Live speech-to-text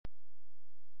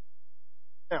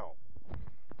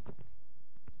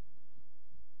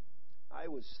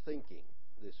was thinking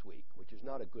this week, which is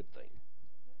not a good thing,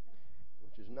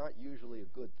 which is not usually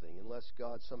a good thing, unless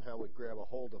God somehow would grab a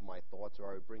hold of my thoughts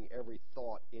or I would bring every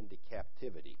thought into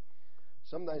captivity.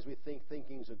 Sometimes we think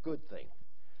thinking's a good thing.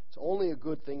 It's only a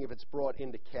good thing if it's brought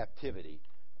into captivity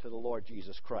to the Lord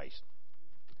Jesus Christ.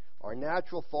 Our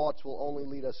natural thoughts will only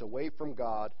lead us away from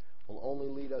God, will only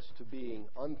lead us to being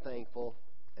unthankful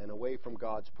and away from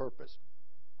God's purpose.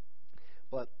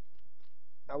 But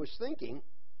I was thinking,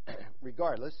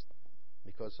 regardless,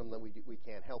 because sometimes we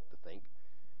can't help to think,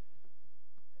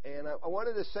 and I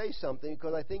wanted to say something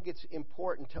because I think it's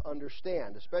important to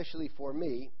understand, especially for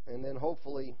me, and then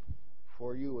hopefully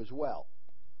for you as well.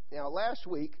 Now, last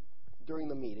week, during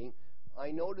the meeting,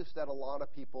 I noticed that a lot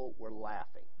of people were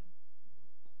laughing.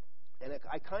 And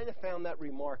I kind of found that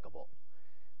remarkable,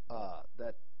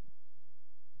 that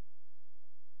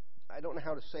I don't know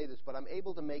how to say this, but I'm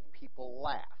able to make people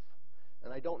laugh.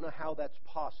 And I don't know how that's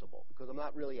possible, because I'm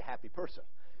not really a happy person.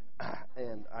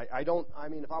 And I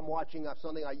mean, if I'm watching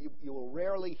something, you will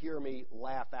rarely hear me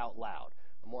laugh out loud.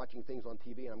 I'm watching things on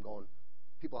TV, and I'm going,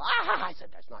 people, I said,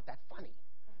 that's not that funny.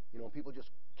 You know, people just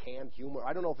canned humor.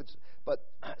 I don't know if it's, but,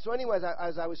 so anyways,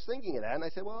 as I was thinking of that, and I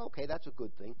said, well, okay, that's a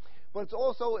good thing. But it's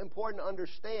also important to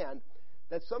understand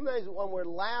that sometimes when we're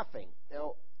laughing, you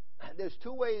know, there's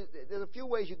a few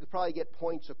ways you could probably get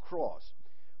points across.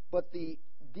 But the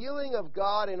dealing of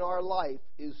God in our life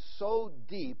is so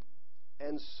deep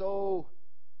and so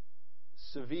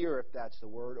severe, if that's the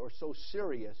word, or so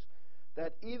serious,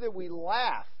 that either we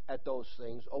laugh at those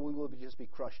things or we will just be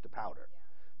crushed to powder.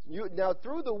 Now,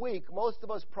 through the week, most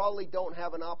of us probably don't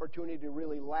have an opportunity to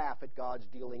really laugh at God's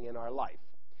dealing in our life.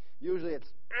 Usually it's,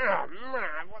 oh,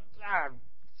 man, what's that?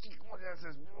 What is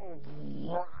this?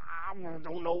 I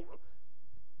don't know.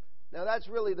 Now, that's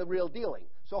really the real dealing.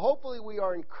 So hopefully we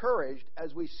are encouraged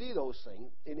as we see those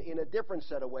things in a different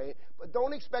set of ways, but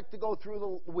don't expect to go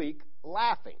through the week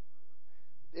laughing.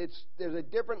 There's a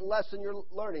different lesson you're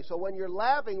learning. So when you're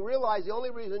laughing, realize the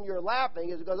only reason you're laughing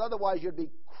is because otherwise you'd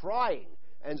be crying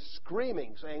and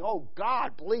screaming, saying, oh,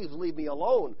 God, please leave me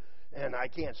alone, and I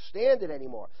can't stand it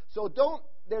anymore. So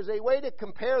there's a way to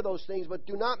compare those things, but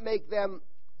do not make them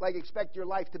like expect your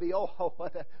life to be,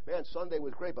 man, Sunday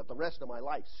was great, but the rest of my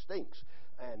life stinks.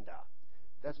 And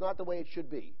that's not the way it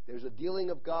should be. There's a dealing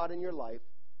of God in your life,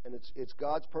 and it's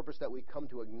God's purpose that we come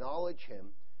to acknowledge Him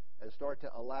and start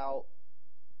to allow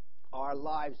our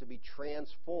lives to be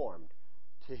transformed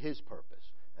to His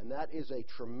purpose. And that is a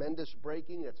tremendous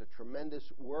breaking. It's a tremendous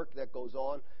work that goes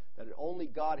on that only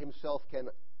God Himself can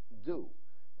do.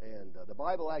 And the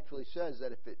Bible actually says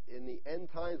that if it in the end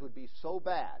times would be so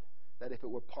bad that if it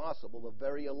were possible, the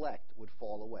very elect would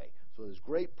fall away. So there's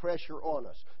great pressure on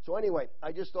us. So anyway,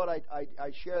 I just thought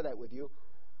I'd share that with you,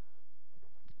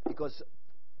 because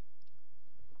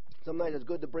sometimes it's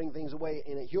good to bring things away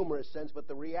in a humorous sense, but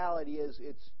the reality is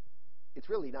it's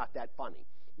really not that funny.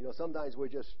 You know, sometimes we're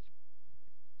just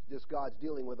God's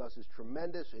dealing with us is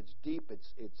tremendous. It's deep.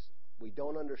 We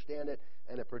don't understand it,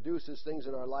 and it produces things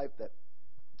in our life that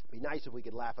it'd be nice if we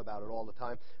could laugh about it all the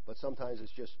time, but sometimes it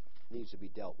just needs to be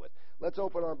dealt with. Let's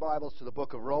open our Bibles to the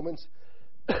book of Romans.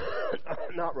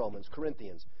 Not Romans,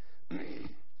 Corinthians. 1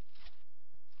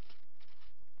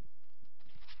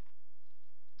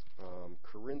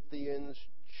 Corinthians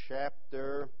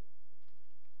chapter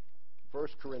 3.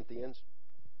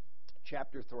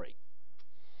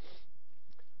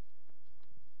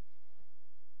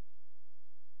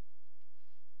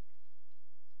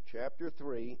 Chapter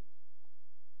 3,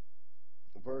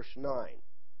 verse 9.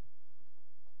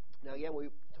 Now, again, we're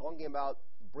talking about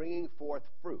bringing forth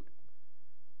fruit.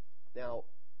 Now,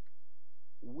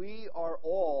 we are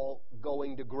all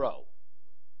going to grow.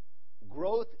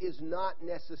 Growth is not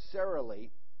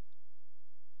necessarily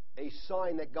a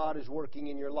sign that God is working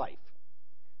in your life.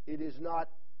 It is not,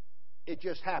 it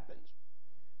just happens.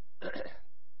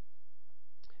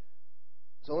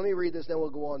 So let me read this, then we'll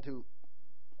go on to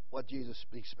what Jesus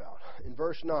speaks about. In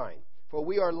verse 9, for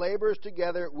we are laborers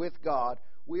together with God.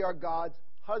 We are God's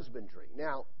husbandry.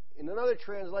 Now, in another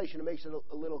translation, it makes it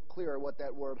a little clearer what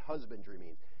that word husbandry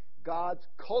means. God's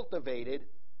cultivated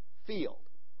field.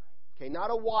 Okay, not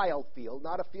a wild field,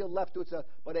 not a field left to itself,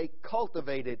 but a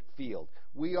cultivated field.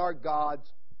 We are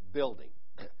God's building.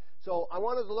 So I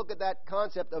wanted to look at that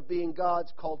concept of being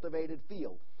God's cultivated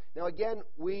field. Now again,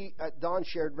 Don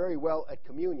shared very well at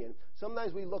communion.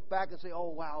 Sometimes we look back and say, oh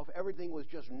wow, if everything was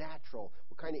just natural.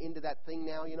 We're kind of into that thing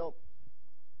now, you know.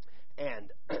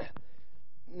 And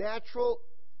natural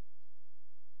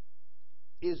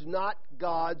is not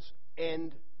God's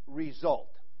end result.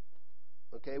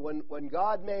 Okay, when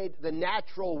God made the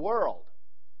natural world,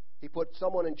 He put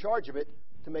someone in charge of it,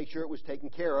 to make sure it was taken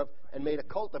care of and made a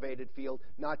cultivated field,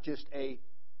 not just a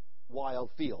wild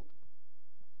field.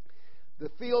 The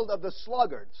field of the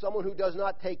sluggard, someone who does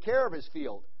not take care of his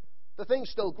field, the things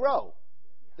still grow.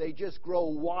 They just grow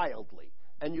wildly.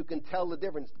 And you can tell the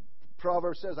difference.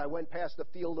 Proverbs says, I went past the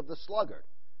field of the sluggard.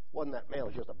 Wasn't that, man, it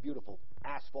was just a beautiful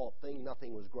asphalt thing.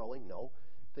 Nothing was growing. No.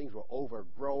 Things were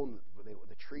overgrown.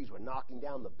 The trees were knocking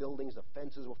down the buildings. The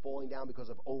fences were falling down because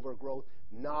of overgrowth.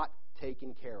 Not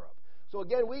taken care of. So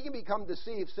again, we can become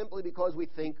deceived simply because we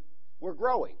think we're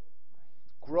growing.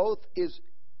 Growth is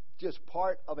just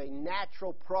part of a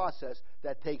natural process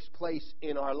that takes place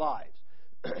in our lives.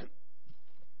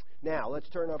 Now, let's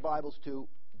turn our Bibles to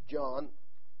John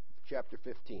chapter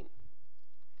 15.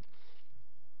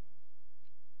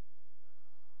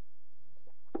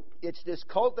 It's this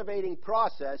cultivating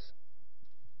process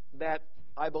that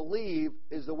I believe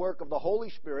is the work of the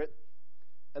Holy Spirit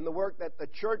and the work that the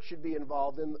church should be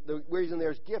involved in, the reason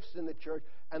there's gifts in the church,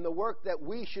 and the work that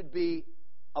we should be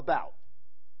about.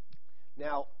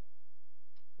 Now,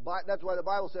 that's why the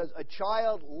Bible says a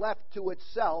child left to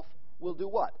itself will do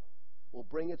what? Will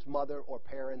bring its mother or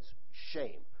parents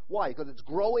shame. Why? Because it's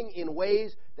growing in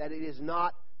ways that it is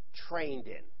not trained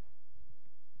in.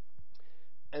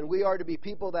 And we are to be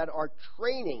people that are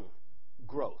training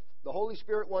growth. The Holy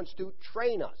Spirit wants to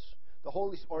train us.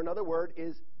 Or another word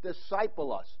is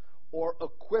disciple us, or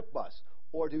equip us,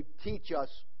 or to teach us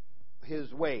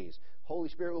His ways. Holy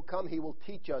Spirit will come. He will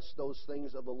teach us those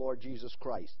things of the Lord Jesus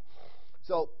Christ.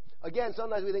 So, again,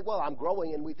 sometimes we think, well, I'm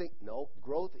growing, and we think, no,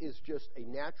 growth is just a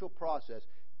natural process.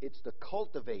 It's the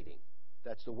cultivating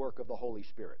that's the work of the Holy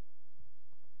Spirit.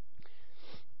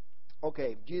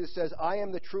 Okay, Jesus says, I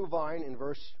am the true vine in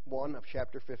verse 1 of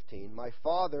chapter 15. My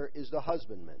Father is the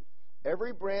husbandman.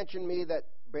 Every branch in me that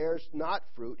bears not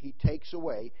fruit, He takes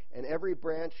away, and every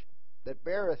branch that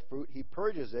beareth fruit, He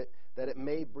purges it, that it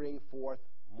may bring forth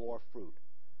more fruit.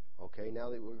 Okay,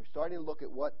 now that we're starting to look at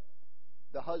what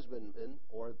the husbandman,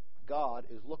 or God,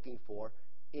 is looking for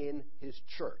in His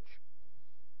church.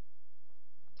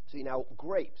 See, now,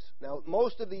 grapes. Now,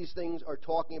 most of these things are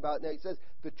talking about, now it says,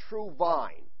 the true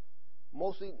vine.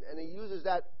 Mostly, and he uses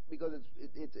that because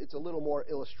it's a little more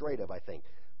illustrative, I think.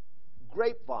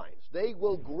 Grapevines, they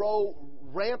will grow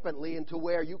rampantly into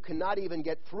where you cannot even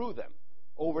get through them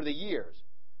over the years.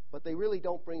 But they really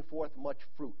don't bring forth much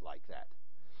fruit like that.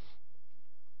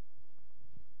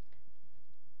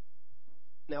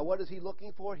 Now, what is he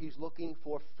looking for? He's looking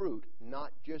for fruit,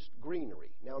 not just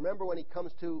greenery. Now, remember when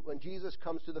Jesus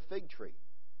comes to the fig tree,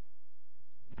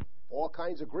 all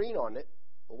kinds of green on it.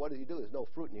 Well, what does he do? There's no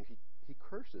fruit, and he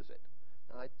curses it.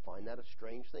 And I find that a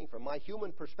strange thing. From my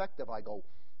human perspective, I go,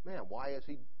 man, why is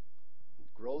he?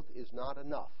 Growth is not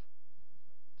enough.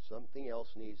 Something else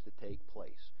needs to take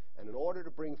place. And in order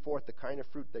to bring forth the kind of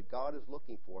fruit that God is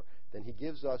looking for, then he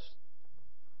gives us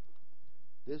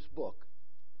this book,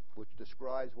 which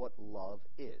describes what love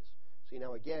is. See,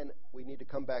 now again, we need to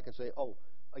come back and say,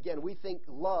 again, we think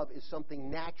love is something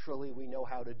naturally we know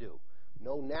how to do.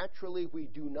 No, naturally we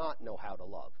do not know how to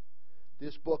love.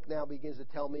 This book now begins to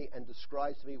tell me and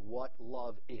describes to me what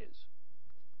love is.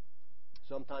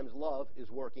 Sometimes love is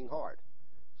working hard.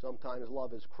 Sometimes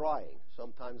love is crying.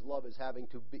 Sometimes love is having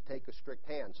to take a strict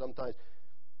hand. Sometimes,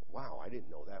 wow, I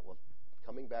didn't know that. Well,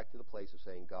 coming back to the place of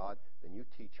saying, God, then you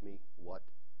teach me what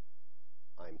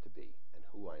I'm to be and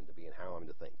who I'm to be and how I'm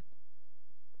to think.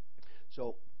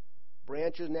 So,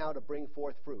 branches now to bring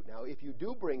forth fruit. Now, if you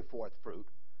do bring forth fruit,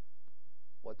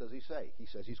 what does he say? He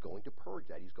says he's going to purge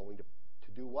that. He's going to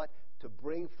do what? To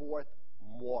bring forth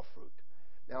more fruit.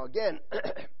 Now, again,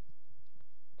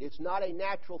 it's not a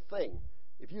natural thing.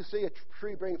 If you see a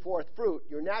tree bring forth fruit,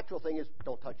 your natural thing is,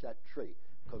 don't touch that tree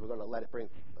because we're going to let it bring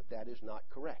fruit. But that is not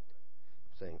correct.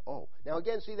 Saying, Now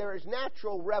again, see, there is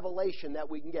natural revelation that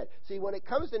we can get. See, when it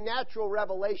comes to natural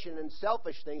revelation and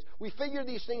selfish things, we figure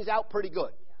these things out pretty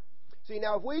good. See,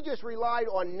 now if we just relied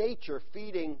on nature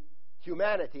feeding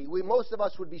humanity, most of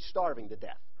us would be starving to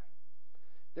death.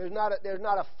 There's not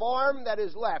a farm that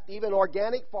is left, even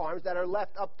organic farms, that are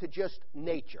left up to just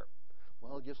nature.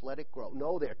 Well, just let it grow.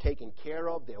 No, they're taken care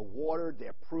of, they're watered,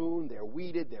 they're pruned, they're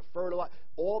weeded, they're fertilized.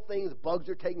 All things, bugs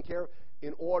are taken care of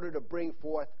in order to bring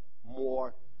forth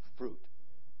more fruit.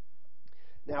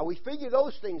 Now, we figure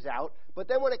those things out, but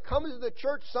then when it comes to the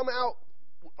church, somehow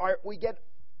we get,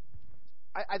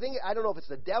 I don't know if it's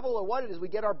the devil or what it is, we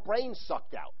get our brains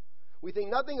sucked out. We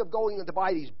think nothing of going to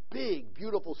buy these big,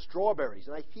 beautiful strawberries.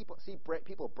 And I see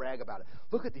people brag about it.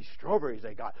 Look at these strawberries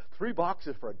they got. 3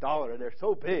 boxes for $1, and they're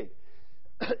so big.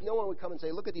 No one would come and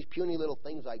say, look at these puny little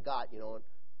things I got, And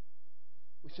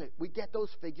we say, we get those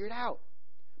figured out.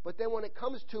 But then when it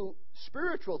comes to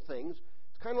spiritual things,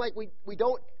 it's kind of like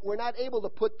we're not able to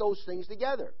put those things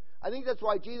together. I think that's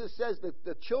why Jesus says that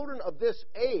the children of this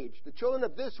age, the children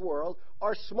of this world,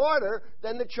 are smarter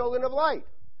than the children of light.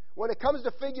 When it comes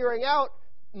to figuring out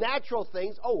natural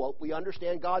things, we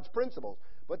understand God's principles.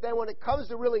 But then when it comes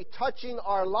to really touching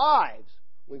our lives,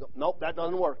 we go, nope, that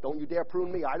doesn't work. Don't you dare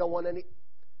prune me. I don't want any.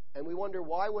 And we wonder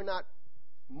why we're not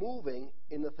moving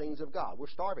in the things of God. We're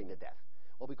starving to death.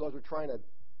 Well, because we're trying to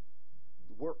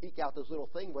eke out this little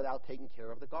thing without taking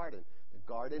care of the garden. The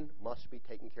garden must be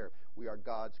taken care of. We are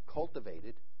God's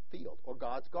cultivated field, or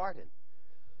God's garden.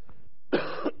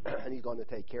 And He's going to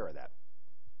take care of that.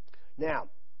 Now,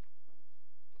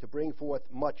 to bring forth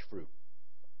much fruit.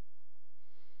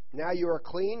 Now you are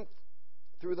clean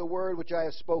through the word which I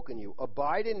have spoken you.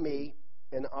 Abide in me,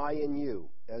 and I in you.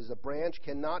 As the branch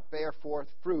cannot bear forth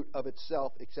fruit of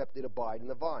itself except it abide in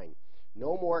the vine.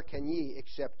 No more can ye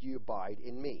except ye abide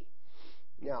in me.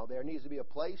 Now, there needs to be a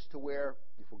place to where,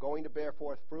 if we're going to bear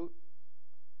forth fruit,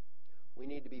 we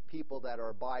need to be people that are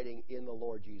abiding in the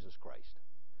Lord Jesus Christ.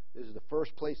 This is the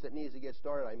first place that needs to get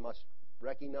started. I must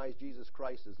recognize Jesus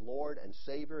Christ as Lord and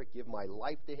Savior, give my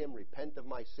life to Him, repent of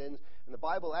my sins. And the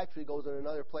Bible actually goes in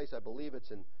another place, I believe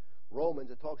it's in Romans,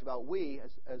 it talks about we,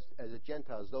 as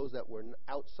Gentiles, those that were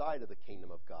outside of the kingdom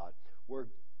of God, were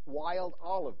wild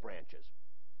olive branches.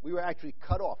 We were actually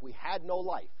cut off. We had no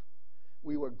life.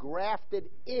 We were grafted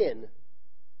in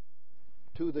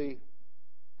to the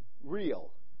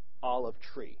real olive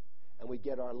tree, and we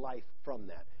get our life from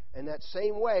that. And that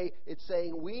same way, it's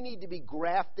saying we need to be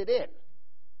grafted in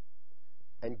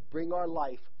and bring our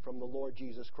life from the Lord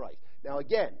Jesus Christ. Now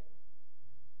again,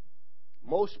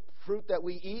 most fruit that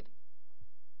we eat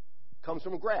comes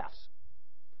from grass.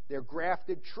 They're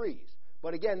grafted trees.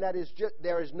 But again,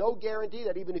 there is no guarantee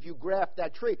that even if you graft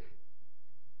that tree,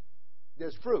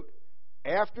 there's fruit.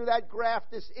 After that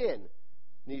graft is in,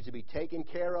 needs to be taken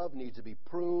care of, needs to be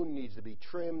pruned, needs to be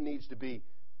trimmed, needs to be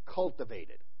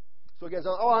cultivated. So again,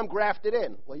 I'm grafted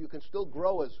in. Well, you can still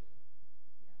grow as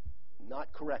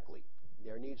not correctly.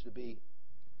 There needs to be,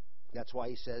 that's why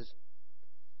he says,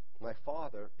 my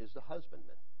Father is the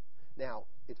husbandman. Now,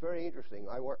 it's very interesting.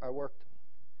 I worked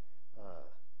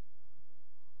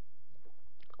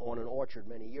on an orchard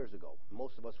many years ago.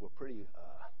 Most of us were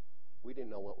we didn't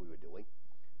know what we were doing.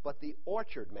 But the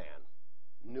orchard man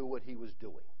knew what he was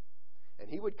doing. And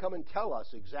he would come and tell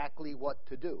us exactly what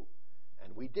to do.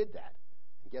 And we did that.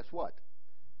 And guess what?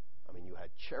 I mean, you had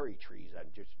cherry trees and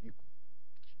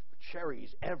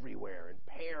cherries everywhere and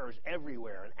pears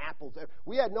everywhere and apples.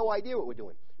 We had no idea what we're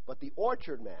doing. But the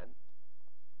orchard man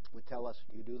would tell us,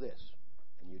 you do this,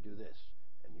 and you do this,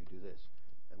 and you do this.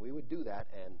 And we would do that,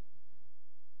 and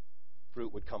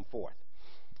fruit would come forth.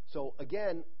 So,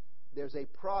 again, there's a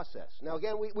process. Now,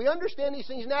 again, we understand these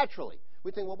things naturally.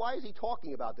 We think, well, why is he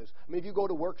talking about this? I mean, if you go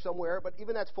to work somewhere, but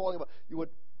even that's falling about,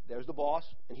 there's the boss,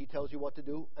 and he tells you what to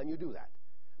do, and you do that.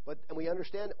 And we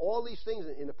understand all these things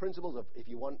in the principles of if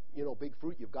you want, big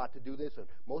fruit, you've got to do this. And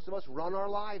most of us run our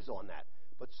lives on that.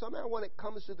 But somehow when it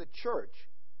comes to the church,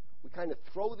 we kind of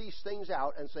throw these things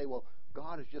out and say, well,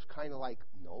 God is just kind of like,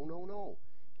 no.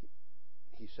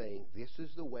 He's saying this is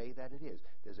the way that it is.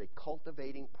 There's a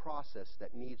cultivating process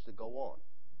that needs to go on.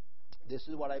 This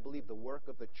is what I believe the work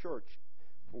of the church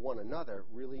for one another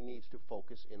really needs to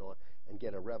focus in on and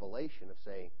get a revelation of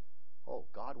saying, oh,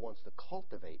 God wants to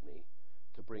cultivate me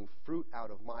to bring fruit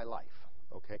out of my life.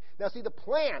 Okay? Now, see, the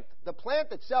plant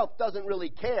itself doesn't really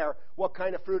care what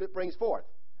kind of fruit it brings forth.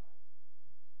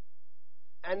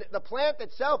 And the plant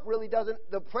itself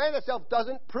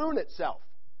doesn't prune itself.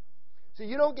 So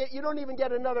you don't even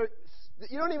get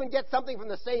something from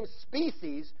the same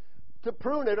species to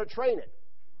prune it or train it.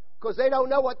 Because they don't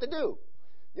know what to do.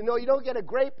 You don't get a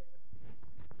grape.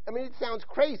 I mean, it sounds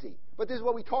crazy, but this is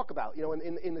what we talk about,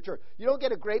 in the church. You don't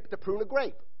get a grape to prune a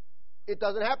grape. It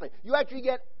doesn't happen. You actually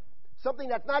get something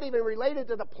that's not even related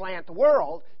to the plant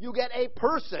world. You get a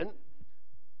person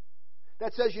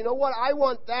that says, you know what, I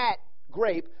want that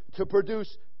grape to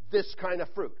produce this kind of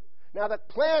fruit. Now, the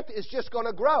plant is just going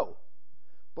to grow,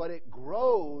 but it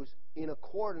grows in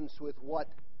accordance with what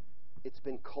it's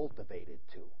been cultivated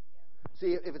to.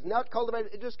 See, if it's not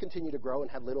cultivated, it just continue to grow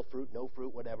and have little fruit, no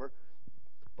fruit, whatever.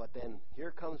 But then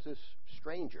here comes this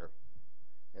stranger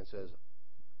and says,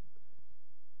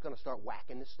 I'm going to start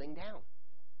whacking this thing down.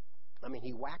 I mean,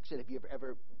 he whacks it. If you've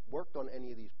ever worked on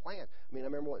any of these plants, I mean, I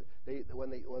remember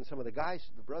when some of the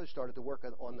brothers started to work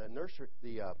on the nursery,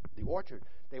 the orchard,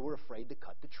 they were afraid to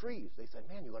cut the trees. They said,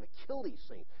 man, you're going to kill these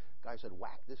things. The guy said,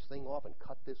 whack this thing off and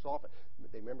cut this off.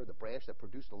 They remember the branch that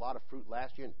produced a lot of fruit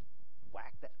last year and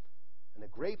whack that. And the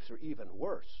grapes are even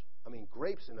worse. I mean,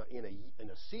 grapes in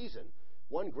a season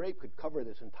one grape could cover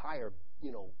this entire,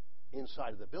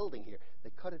 inside of the building here.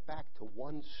 They cut it back to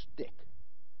one stick.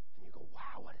 And you go,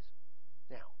 wow, what is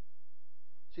it? Now,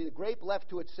 see, the grape left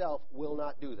to itself will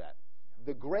not do that.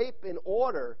 The grape, in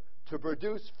order to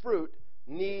produce fruit,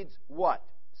 needs what?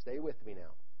 Stay with me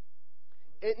now.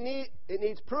 It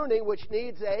needs pruning, which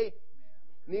needs a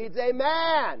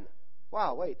man.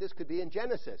 Wow, wait, this could be in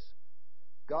Genesis.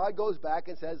 God goes back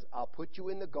and says, I'll put you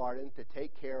in the garden to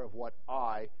take care of what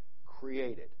I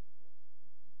created.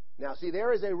 Now, see,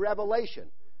 there is a revelation.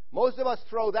 Most of us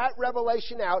throw that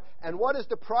revelation out, and what is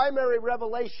the primary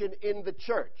revelation in the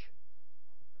church?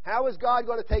 How is God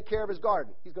going to take care of his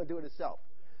garden? He's going to do it himself.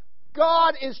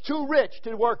 God is too rich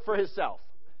to work for himself.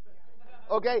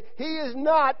 Okay? He is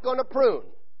not going to prune.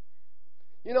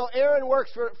 Aaron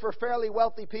works for fairly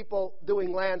wealthy people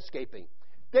doing landscaping.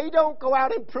 They don't go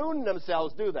out and prune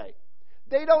themselves, do they?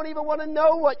 They don't even want to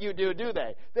know what you do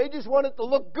they? They just want it to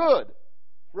look good.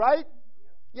 Right?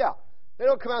 Yeah. They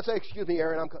don't come out and say, excuse me,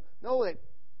 Aaron, No, they...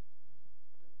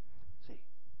 See,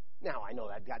 now I know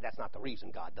that's not the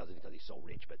reason God does it, because he's so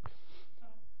rich, but...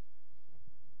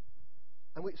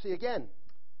 And we see, again,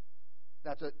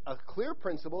 that's a clear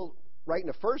principle right in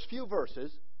the first few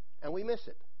verses, and we miss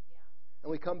it.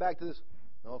 And we come back to this,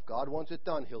 no, if God wants it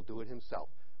done, he'll do it himself.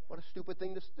 What a stupid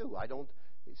thing to do.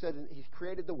 He said he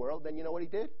created the world, then you know what he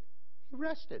did? He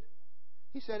rested.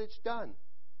 He said it's done.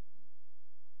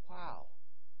 Wow.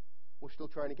 We're still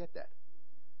trying to get that.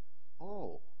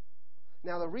 Oh.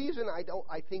 Now the reason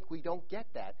I think we don't get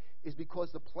that is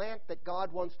because the plant that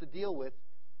God wants to deal with,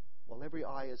 while every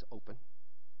eye is open,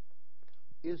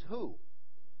 is who?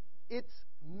 It's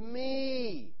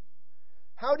me.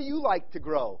 How do you like to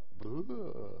grow?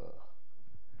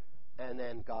 And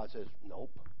then God says,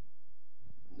 nope.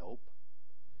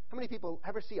 How many people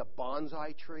ever see a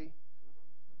bonsai tree?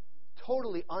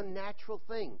 Totally unnatural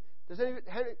thing. Does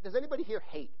anybody here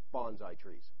hate bonsai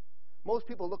trees? Most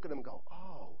people look at them and go,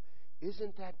 oh,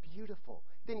 isn't that beautiful?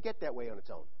 It didn't get that way on its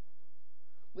own.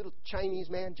 Little Chinese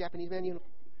man, Japanese man,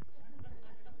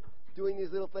 doing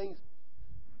these little things.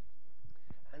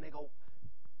 And they go,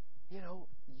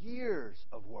 years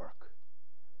of work.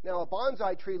 Now, a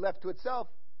bonsai tree left to itself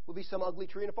would be some ugly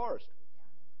tree in a forest.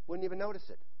 Wouldn't even notice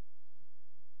it.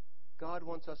 God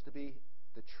wants us to be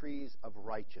the trees of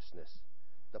righteousness,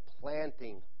 the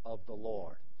planting of the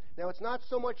Lord. Now, it's not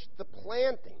so much the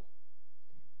planting,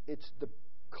 it's the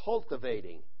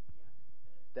cultivating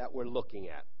that we're looking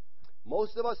at.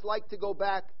 Most of us like to go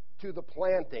back to the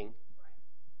planting,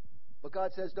 but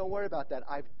God says, don't worry about that.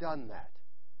 I've done that.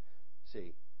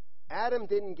 See, Adam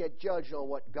didn't get judged on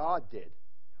what God did.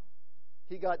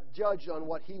 He got judged on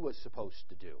what he was supposed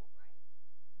to do.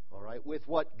 All right, with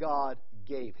what God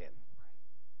gave him.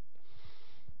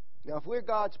 Now, if we're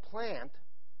God's plant,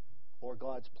 or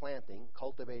God's planting,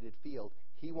 cultivated field,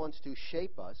 he wants to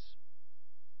shape us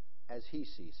as he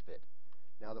sees fit.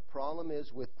 Now, the problem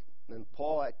is and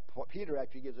Peter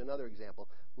actually gives another example,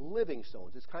 living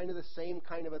stones. It's kind of the same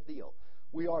kind of a deal.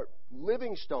 We are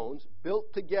living stones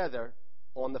built together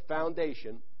on the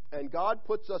foundation, and God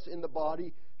puts us in the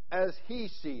body as he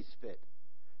sees fit.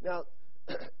 Now,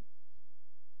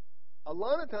 a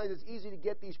lot of times it's easy to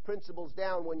get these principles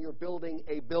down when you're building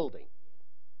a building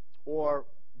or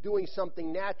doing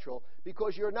something natural,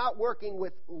 because you're not working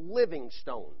with living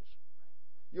stones.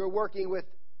 You're working with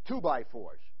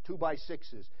 2x4s,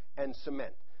 2x6s, and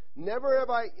cement. Never have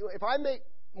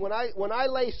when I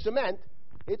lay cement,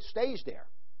 it stays there.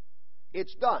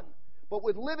 It's done. But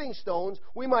with living stones,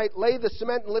 we might lay the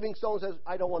cement, and living stone says,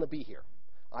 I don't want to be here.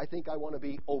 I think I want to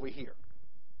be over here.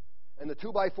 And the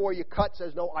 2x4 you cut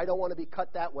says, no, I don't want to be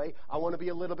cut that way. I want to be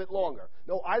a little bit longer.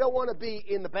 No, I don't want to be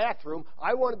in the bathroom.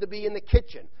 I want it to be in the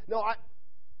kitchen.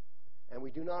 And we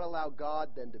do not allow God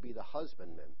then to be the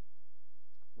husbandman.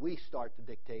 We start to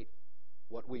dictate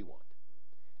what we want.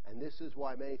 And this is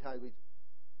why many times we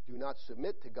do not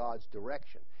submit to God's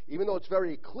direction. Even though it's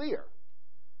very clear,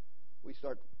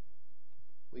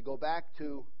 we go back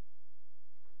to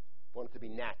want it to be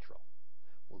natural.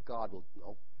 Well,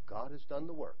 God has done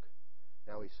the work.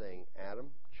 Now he's saying,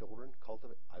 Adam, children,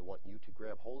 cultivate. I want you to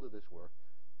grab hold of this work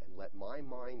and let my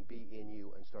mind be in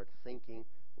you and start thinking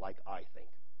like I think.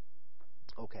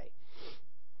 Okay.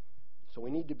 So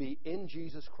we need to be in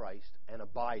Jesus Christ and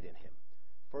abide in him.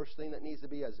 First thing that needs to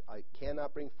be is I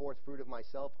cannot bring forth fruit of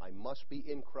myself. I must be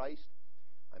in Christ.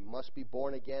 I must be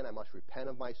born again. I must repent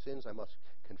of my sins. I must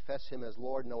confess him as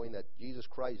Lord, knowing that Jesus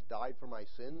Christ died for my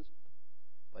sins.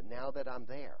 But now that I'm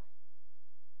there,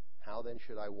 how then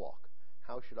should I walk?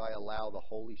 How should I allow the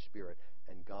Holy Spirit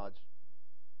and God's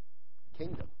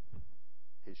kingdom,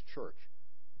 his church,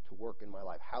 to work in my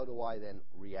life. How do I then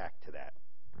react to that?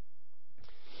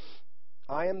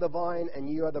 I am the vine, and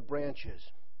ye are the branches.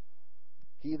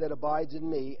 He that abides in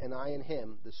me, and I in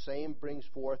him, the same brings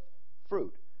forth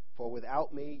fruit. For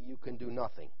without me you can do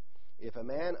nothing. If a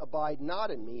man abide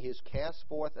not in me, he is cast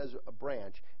forth as a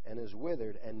branch, and is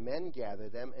withered, and men gather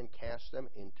them and cast them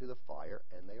into the fire,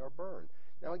 and they are burned.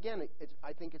 Now again,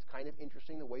 I think it's kind of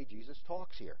interesting the way Jesus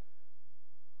talks here.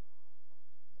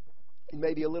 It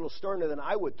may be a little sterner than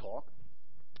I would talk.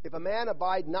 If a man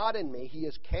abide not in me, he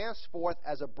is cast forth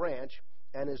as a branch,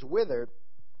 and is withered,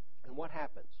 and what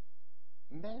happens?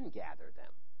 Men gather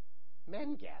them.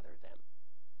 Men gather them.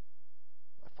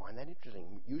 I find that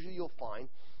interesting. Usually you'll find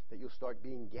that you'll start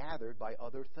being gathered by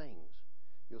other things.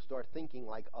 You'll start thinking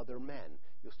like other men.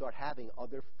 You'll start having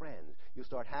other friends. You'll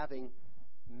start having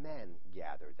men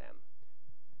gather them.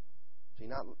 See,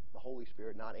 not the Holy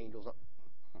Spirit, not angels.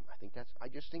 I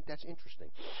just think that's interesting.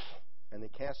 And they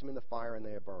cast them in the fire, and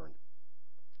they are burned.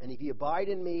 And if ye abide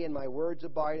in me, and my words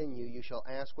abide in you, you shall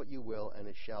ask what you will, and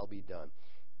it shall be done.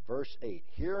 Verse 8,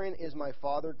 herein is my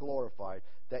Father glorified,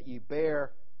 that ye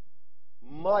bear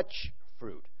much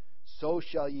fruit. So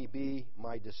shall ye be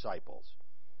my disciples.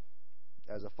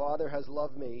 As the Father has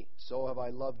loved me, so have I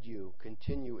loved you.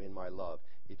 Continue in my love.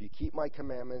 If you keep my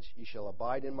commandments, ye shall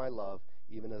abide in my love,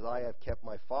 even as I have kept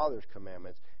my Father's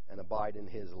commandments, and abide in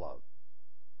his love.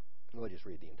 We'll just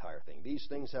read the entire thing. These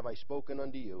things have I spoken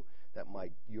unto you, that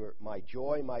my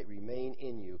joy might remain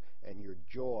in you, and your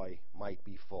joy might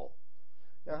be full.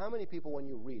 Now, how many people, when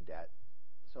you read that,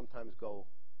 sometimes go,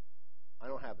 I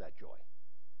don't have that joy?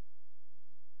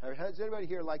 Has anybody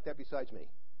here like that besides me?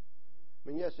 I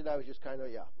mean, yesterday I was just kind of,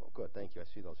 well, good, thank you. I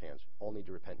see those hands. All need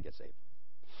to repent and get saved.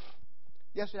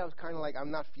 Yesterday I was kind of like,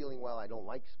 I'm not feeling well. I don't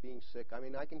like being sick. I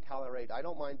mean, I can tolerate. I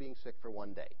don't mind being sick for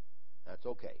one day. That's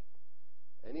okay.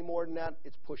 Any more than that,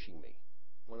 it's pushing me.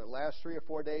 When it lasts 3 or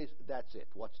 4 days, that's it.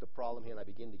 What's the problem here? And I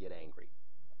begin to get angry.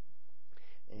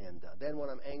 And then when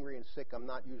I'm angry and sick, I'm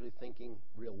not usually thinking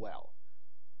real well.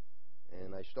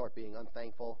 And I start being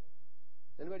unthankful.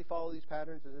 Anybody follow these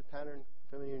patterns? Is this pattern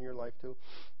familiar in your life too?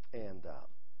 And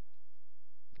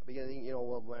I begin to think,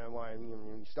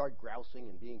 you start grousing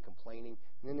and being complaining.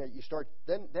 And then you start,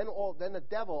 then the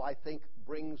devil, I think,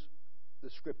 brings the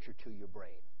scripture to your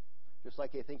brain. Just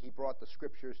like I think he brought the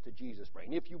scriptures to Jesus'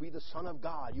 brain. If you be the Son of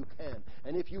God, you can.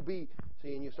 And if you be,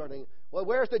 and you start thinking, well,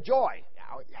 where's the joy?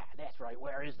 Yeah, that's right.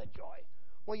 Where is the joy?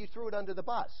 Well, you threw it under the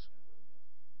bus.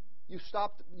 You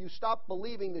stopped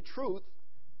believing the truth,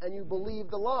 and you believed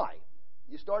the lie.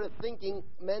 You started thinking,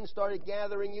 men started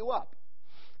gathering you up.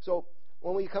 So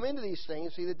when we come into these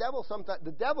things, see, the devil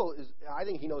is, I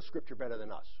think he knows scripture better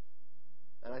than us.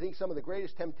 And I think some of the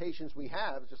greatest temptations we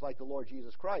have, just like the Lord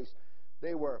Jesus Christ,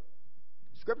 they were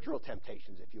scriptural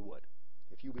temptations, if you would.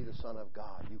 If you be the Son of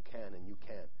God, you can and you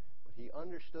can. But he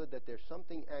understood that there's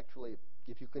something actually,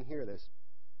 if you can hear this,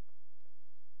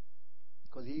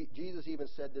 because Jesus even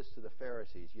said this to the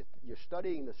Pharisees. You're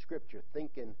studying the scripture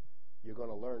thinking you're going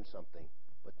to learn something,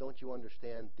 but don't you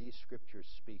understand these scriptures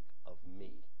speak of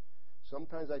me?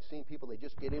 Sometimes I've seen people, they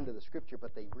just get into the scripture,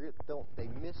 but they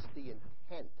miss the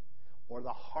intent or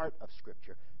the heart of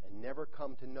scripture and never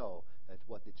come to know that's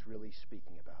what it's really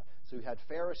speaking about. So you had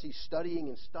Pharisees studying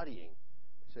and studying.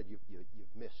 He said,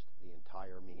 you've missed the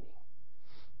entire meaning.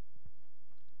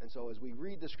 And so as we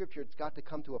read the scripture, it's got to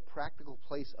come to a practical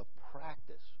place of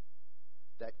practice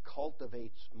that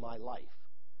cultivates my life.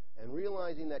 And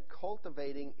realizing that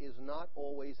cultivating is not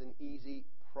always an easy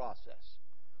process.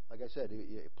 Like I said,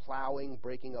 plowing,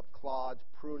 breaking up clods,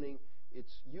 pruning,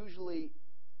 it's usually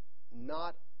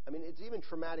not, it's even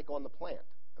traumatic on the plant.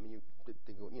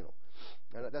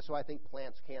 That's why I think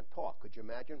plants can't talk. Could you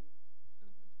imagine?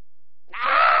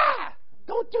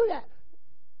 Don't do that.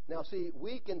 Now, see,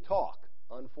 we can talk,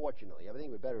 unfortunately. I think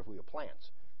it would be better if we were plants.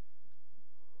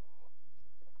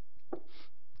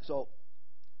 So,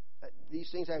 these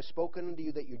things I have spoken unto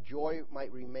you, that your joy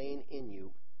might remain in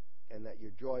you, and that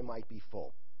your joy might be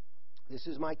full. This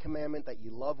is my commandment, that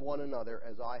you love one another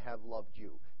as I have loved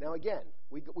you. Now, again,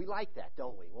 we like that,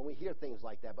 don't we, when we hear things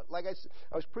like that. But like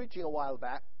I was preaching a while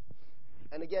back,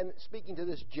 and again, speaking to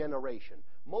this generation.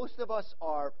 Most of us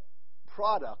are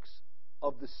products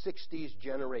of the 60s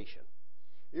generation.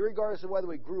 Irregardless of whether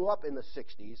we grew up in the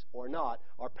 60s or not,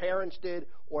 our parents did,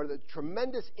 or the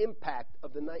tremendous impact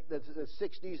of the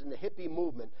 60s and the hippie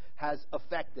movement has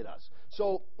affected us.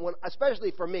 So,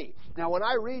 especially for me. Now, when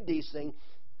I read these things,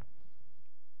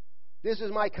 this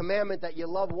is my commandment, that you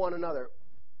love one another.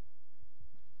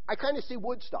 I kind of see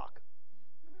Woodstock.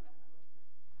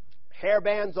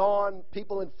 Hairbands on,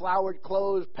 people in flowered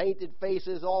clothes, painted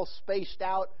faces, all spaced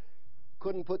out.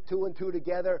 couldn't put two and two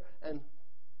together, and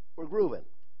we're grooving.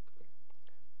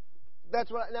 That's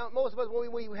what. Now, most of us,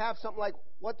 when we have something like,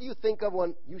 what do you think of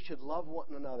when you should love one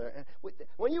another? And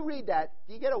when you read that,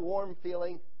 do you get a warm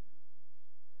feeling?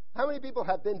 How many people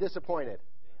have been disappointed?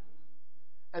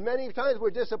 And many times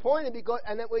we're disappointed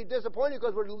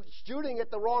because we're shooting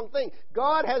at the wrong thing.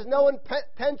 God has no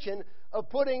intention of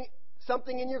putting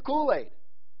something in your Kool-Aid.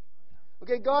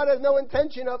 Okay, God has no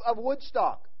intention of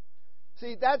Woodstock.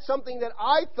 See, that's something that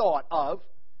I thought of,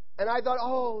 and I thought,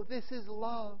 oh, this is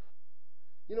love.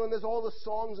 You know, and there's all the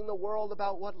songs in the world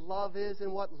about what love is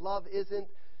and what love isn't.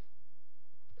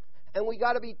 And we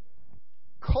got to be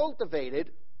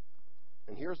cultivated,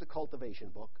 and here's the cultivation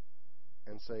book,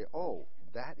 and say, oh,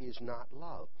 that is not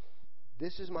love.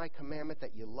 This is my commandment,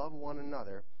 that you love one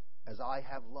another as I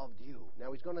have loved you.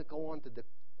 Now he's going to go on to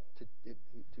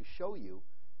show you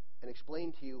and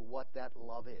explain to you what that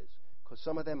love is, because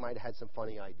some of them might have had some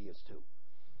funny ideas too.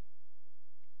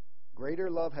 Greater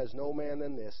love has no man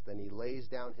than this, than he lays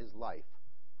down his life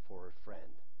for a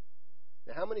friend.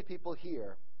 Now, how many people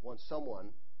here want someone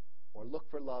or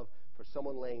look for love for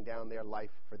someone laying down their life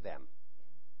for them?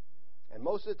 And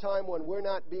most of the time when we're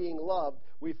not being loved,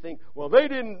 we think, well, they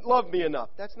didn't love me enough.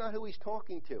 That's not who he's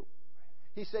talking to.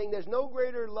 He's saying there's no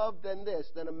greater love than this,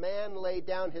 than a man lay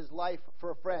down his life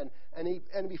for a friend.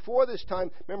 And before this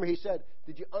time, remember he said,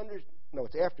 no,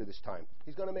 it's after this time.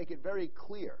 He's going to make it very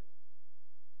clear.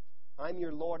 I'm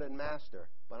your Lord and Master,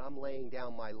 but I'm laying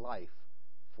down my life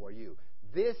for you.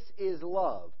 This is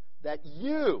love, that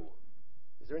you,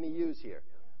 is there any yous here?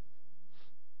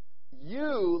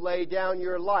 You lay down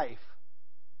your life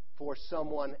for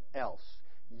someone else.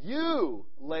 You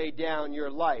lay down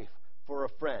your life for a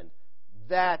friend.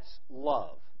 That's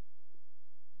love.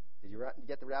 Did you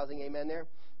get the rousing amen there?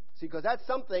 See, because that's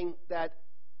something that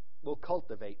will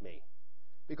cultivate me.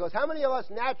 Because how many of us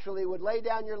naturally would lay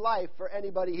down your life for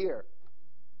anybody here?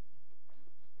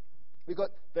 Because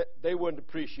they wouldn't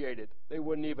appreciate it. They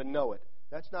wouldn't even know it.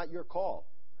 That's not your call.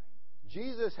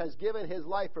 Jesus has given his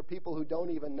life for people who don't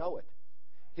even know it.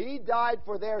 He died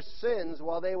for their sins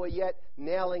while they were yet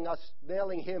nailing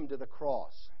him to the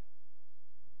cross.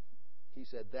 He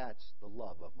said, that's the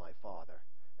love of my Father,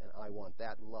 and I want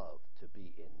that love to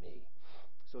be in me.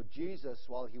 So Jesus,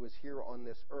 while he was here on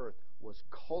this earth, was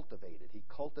cultivated. He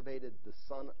cultivated the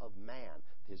Son of Man,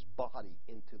 his body,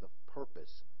 into the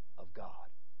purpose of God.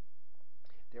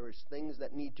 There is things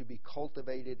that need to be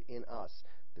cultivated in us.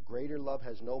 The greater love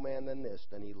has no man than this,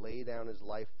 than he lay down his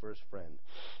life for his friend.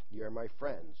 Ye are my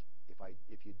friends,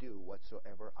 if you do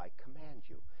whatsoever I command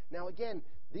you. Now again,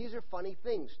 these are funny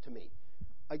things to me.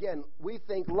 Again, we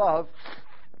think love,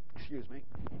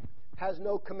 has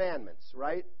no commandments,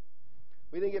 right?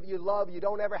 We think if you love, you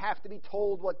don't ever have to be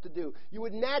told what to do. You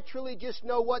would naturally just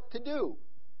know what to do.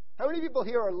 How many people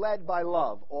here are led by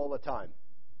love all the time?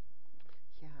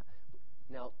 Yeah.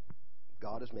 Now,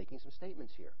 God is making some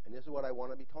statements here, and this is what I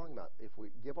want to be talking about. If we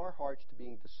give our hearts to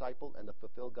being discipled and to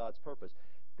fulfill God's purpose,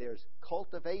 there's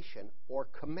cultivation or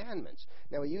commandments.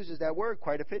 Now, he uses that word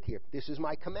quite a bit here. This is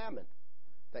my commandment,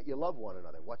 that you love one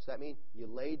another. What's that mean? You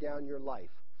lay down your life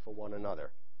for one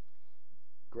another.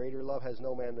 Greater love has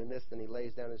no man than this, than he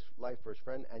lays down his life for his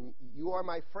friend. And you are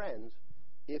my friends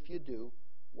if you do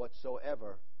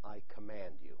whatsoever I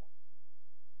command you.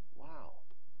 Wow.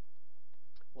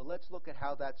 Well, let's look at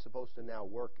how that's supposed to now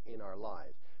work in our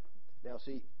lives. Now,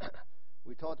 see,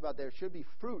 we talked about there should be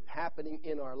fruit happening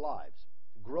in our lives.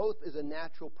 Growth is a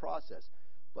natural process,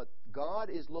 but God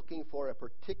is looking for a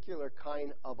particular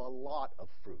kind of a lot of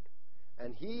fruit.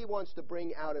 And he wants to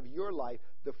bring out of your life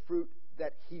the fruit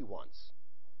that he wants.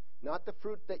 Not the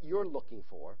fruit that you're looking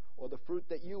for, or the fruit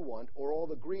that you want, or all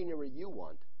the greenery you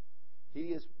want. He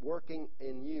is working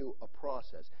in you a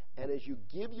process. And as you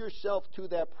give yourself to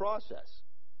that process,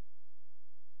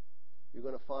 you're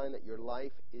going to find that your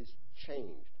life is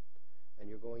changed. And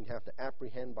you're going to have to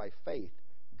apprehend by faith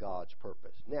God's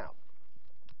purpose. Now,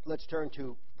 let's turn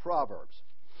to Proverbs.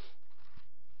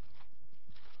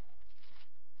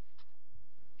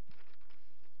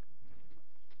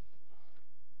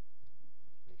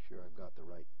 Make sure I've got the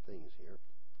right things here.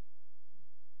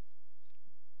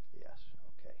 Yes,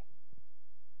 okay.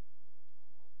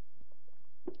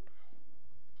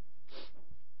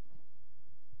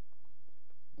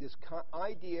 This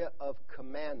idea of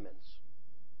commandments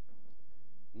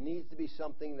needs to be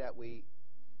something that we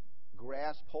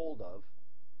grasp hold of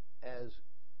as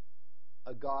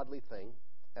a godly thing,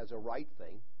 as a right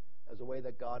thing, as a way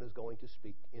that God is going to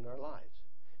speak in our lives.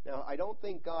 Now, I don't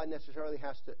think God necessarily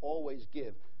has to always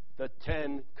give the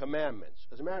 10 Commandments.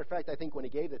 As a matter of fact, I think when he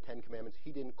gave the 10 Commandments,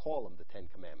 he didn't call them the 10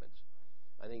 Commandments.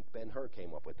 I think Ben-Hur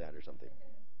came up with that or something.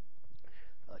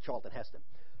 Charlton Heston.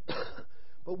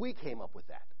 But we came up with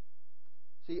that.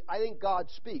 See, I think God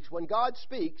speaks. When God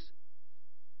speaks,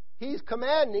 He's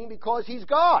commanding because He's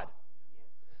God.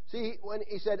 See, when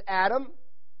He said Adam,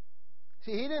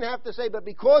 see, He didn't have to say, but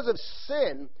because of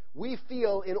sin, we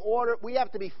feel we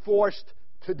have to be forced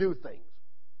to do things.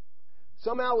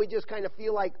 Somehow we just kind of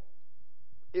feel like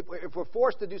if we're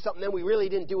forced to do something, then we really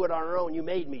didn't do it on our own. You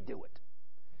made me do it.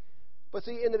 But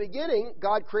see, in the beginning,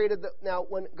 God created now,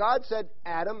 when God said,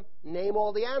 Adam, name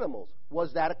all the animals,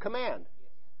 was that a command?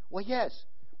 Well, yes.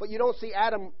 But you don't see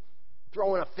Adam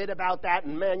throwing a fit about that,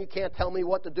 and man, you can't tell me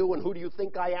what to do, and who do you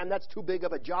think I am? That's too big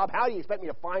of a job. How do you expect me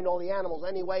to find all the animals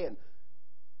anyway? And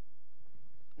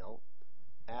no.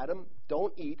 Adam,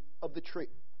 don't eat of the tree.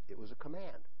 It was a command.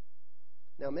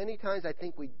 Now, many times I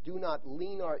think we do not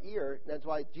lean our ear. That's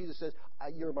why Jesus says,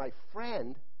 you're my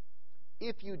friend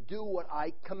if you do what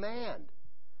I command.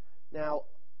 Now,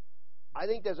 I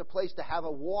think there's a place to have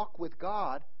a walk with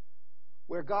God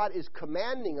where God is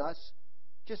commanding us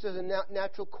just as a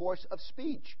natural course of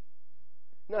speech.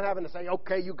 Not having to say,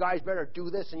 okay, you guys better do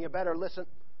this and you better listen.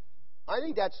 I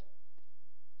think that's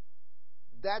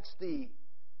the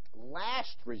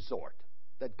last resort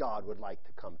that God would like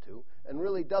to come to and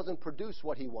really doesn't produce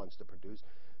what He wants to produce.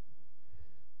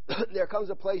 There comes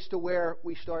a place to where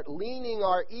we start leaning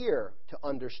our ear to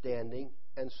understanding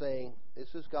and saying,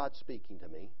 this is God speaking to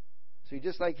me. See,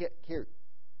 just like here,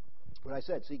 what I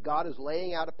said, see, God is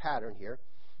laying out a pattern here,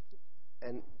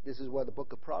 and this is what the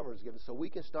book of Proverbs gives us, so we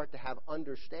can start to have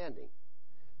understanding.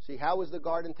 See, how was the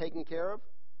garden taken care of?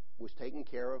 It was taken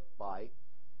care of by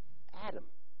Adam.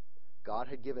 God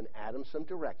had given Adam some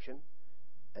direction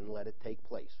and let it take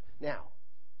place. Now,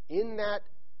 in that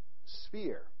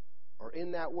sphere, or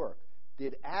in that work,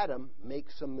 did Adam make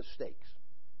some mistakes?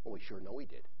 Well, we sure know he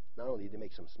did. Not only did he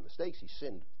make some mistakes, he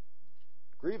sinned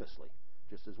grievously,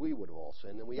 just as we would have all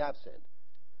sinned, and we have sinned.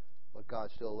 But God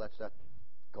still lets that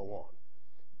go on.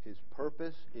 His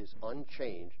purpose is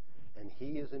unchanged, and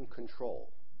He is in control.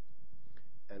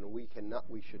 And we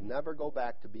should never go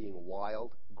back to being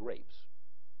wild grapes,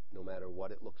 no matter what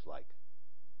it looks like.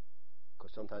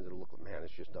 Because sometimes it'll look like, man,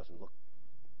 it just doesn't look.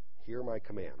 Hear my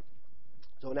command.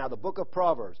 So now the book of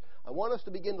Proverbs. I want us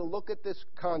to begin to look at this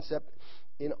concept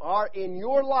in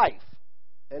your life.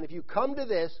 And if you come to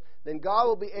this, then God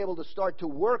will be able to start to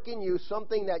work in you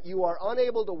something that you are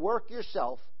unable to work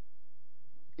yourself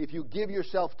if you give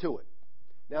yourself to it.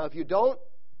 Now, if you don't,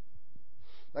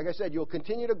 like I said, you'll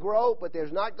continue to grow, but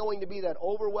there's not going to be that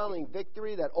overwhelming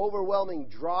victory, that overwhelming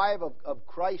drive of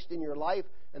Christ in your life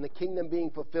and the kingdom being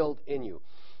fulfilled in you.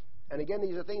 And again,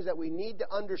 these are things that we need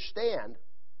to understand.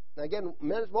 Now, again,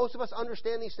 most of us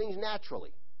understand these things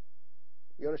naturally.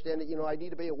 You understand that, I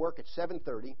need to be at work at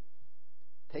 7:30. It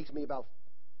takes me about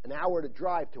an hour to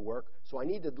drive to work, so I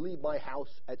need to leave my house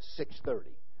at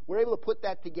 6:30. We're able to put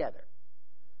that together.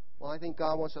 Well, I think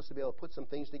God wants us to be able to put some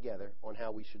things together on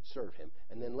how we should serve Him,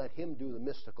 and then let Him do the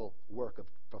mystical work of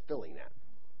fulfilling that.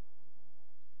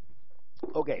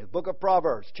 Okay, the book of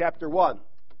Proverbs, chapter 1.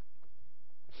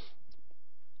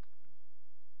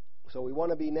 So we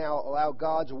want to allow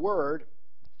God's Word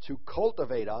to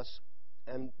cultivate us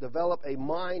and develop a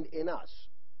mind in us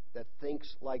that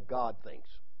thinks like God thinks.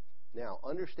 Now,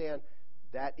 understand,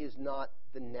 that is not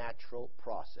the natural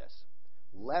process.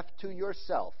 Left to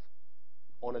yourself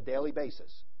on a daily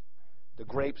basis, the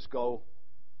grapes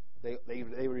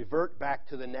they revert back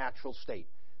to the natural state.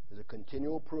 There's a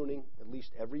continual pruning, at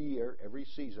least every year, every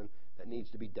season, that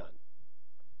needs to be done.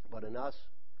 But in us,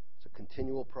 it's a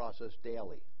continual process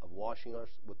daily of washing us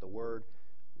with the Word,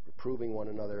 reproving one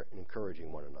another, and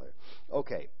encouraging one another.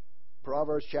 Okay,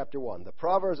 Proverbs chapter 1. The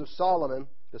Proverbs of Solomon,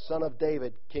 the son of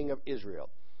David, king of Israel.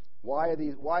 Why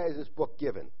is this book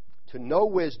given? To know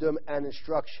wisdom and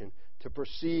instruction, to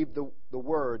perceive the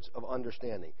words of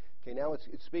understanding. Okay, now it's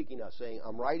speaking to us, saying,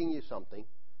 I'm writing you something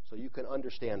so you can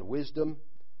understand wisdom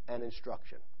and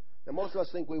instruction. Now, most of us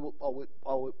think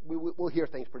we'll hear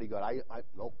things pretty good.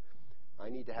 Nope. I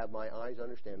need to have my eyes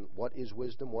understand what is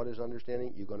wisdom, what is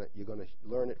understanding. You're going to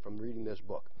learn it from reading this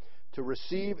book. To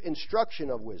receive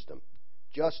instruction of wisdom,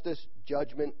 justice,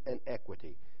 judgment, and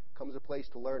equity. Comes a place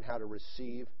to learn how to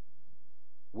receive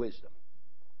wisdom.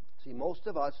 See, most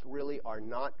of us really are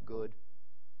not good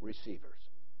receivers.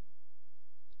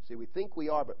 See, we think we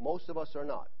are, but most of us are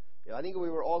not. I think if we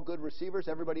were all good receivers,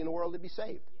 everybody in the world would be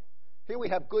saved. Here we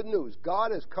have good news.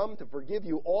 God has come to forgive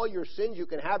you all your sins. You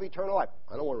can have eternal life.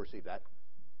 I don't want to receive that.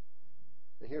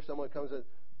 And here someone comes and,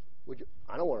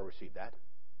 I don't want to receive that.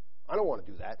 I don't want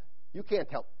to do that. You can't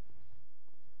tell.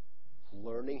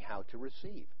 Learning how to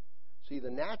receive. See,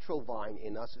 the natural vine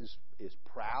in us is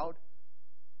proud,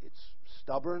 it's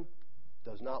stubborn,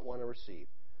 does not want to receive.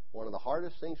 One of the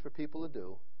hardest things for people to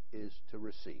do is to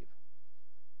receive,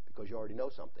 because you already know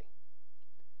something.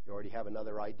 You already have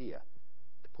another idea.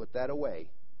 To put that away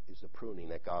is the pruning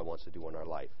that God wants to do in our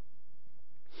life.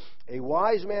 A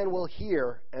wise man will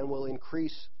hear and will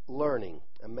increase learning.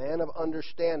 A man of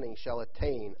understanding shall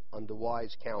attain unto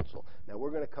wise counsel. Now,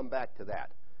 we're going to come back to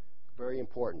that. Very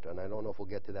important, and I don't know if we'll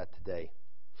get to that today.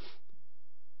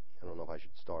 I don't know if I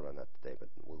should start on that today, but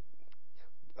we'll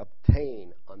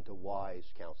obtain unto wise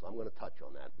counsel. I'm going to touch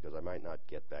on that because I might not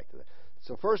get back to that.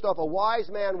 So first off, a wise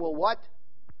man will what?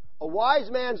 A wise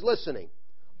man's listening.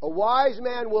 A wise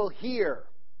man will hear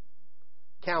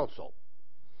counsel.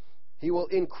 He will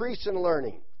increase in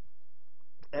learning.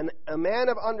 And a man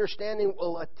of understanding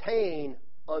will attain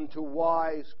unto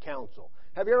wise counsel.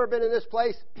 Have you ever been in this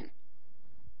place?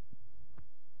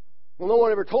 Well, no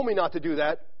one ever told me not to do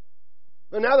that.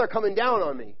 And now they're coming down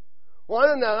on me. Well,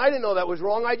 I didn't know that was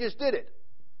wrong. I just did it.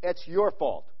 It's your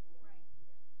fault.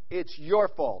 It's your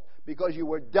fault because you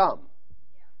were dumb.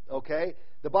 Okay?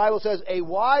 The Bible says a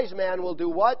wise man will do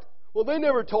what? Well, they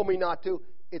never told me not to.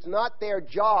 It's not their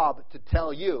job to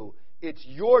tell you. It's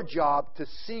your job to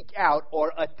seek out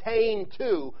or attain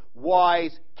to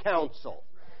wise counsel.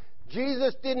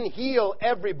 Jesus didn't heal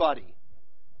everybody.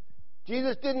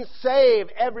 Jesus didn't save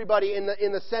everybody in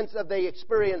the sense of they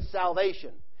experienced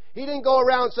salvation. He didn't go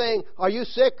around saying, "Are you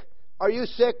sick? Are you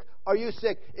sick? Are you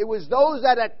sick?" It was those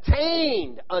that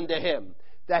attained unto Him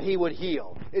that He would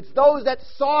heal. It's those that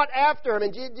sought after Him.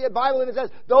 And the Bible even says,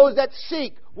 those that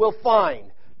seek will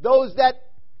find. Those that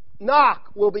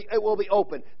knock it will be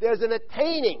open. There's an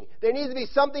attaining. There needs to be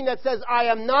something that says, I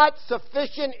am not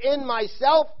sufficient in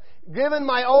myself. Given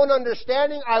my own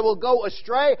understanding, I will go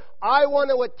astray. I want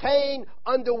to attain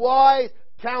unto wise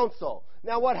counsel.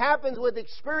 Now, what happens with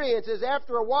experience is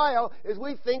after a while is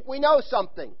we think we know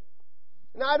something.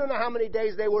 Now, I don't know how many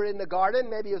days they were in the garden.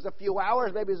 Maybe it was a few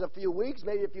hours. Maybe it was a few weeks.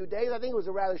 Maybe a few days. I think it was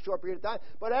a rather short period of time.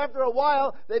 But after a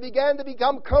while, they began to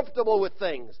become comfortable with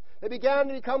things. They began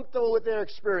to be comfortable with their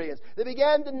experience. They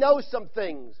began to know some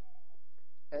things.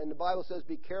 And the Bible says,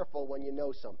 be careful when you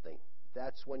know something.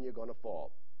 That's when you're going to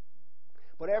fall.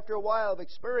 But after a while of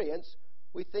experience,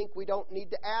 we think we don't need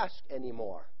to ask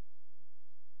anymore.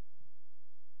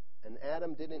 And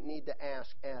Adam didn't need to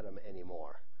ask Adam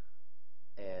anymore.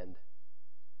 And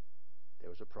there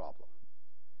was a problem.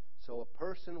 So a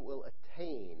person will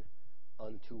attain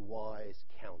unto wise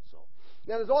counsel.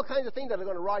 Now, there's all kinds of things that are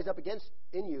going to rise up against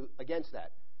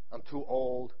that. I'm too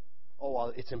old. Oh,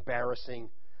 well, it's embarrassing.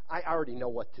 I already know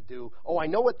what to do. Oh, I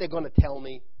know what they're going to tell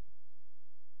me.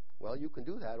 Well, you can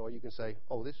do that, or you can say,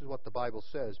 oh, this is what the Bible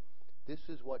says. This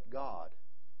is what God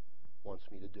wants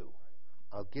me to do.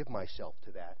 I'll give myself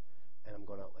to that, and I'm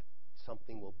going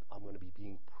to be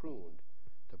being pruned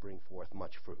to bring forth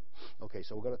much fruit. Okay,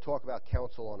 so we're going to talk about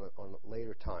counsel on a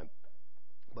later time.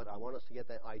 But I want us to get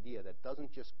that idea that it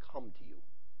doesn't just come to you.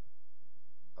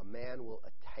 A man will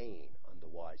attain unto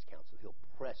wise counsel. He'll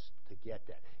press to get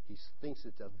that. He thinks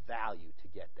it's of value to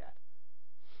get that.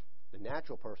 The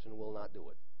natural person will not do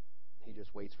it. He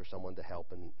just waits for someone to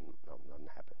help, and nothing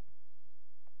happens.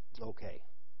 Okay.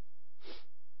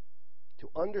 To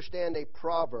understand a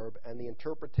proverb and the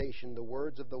interpretation, the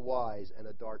words of the wise, and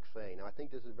a dark saying. Now, I think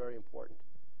this is very important.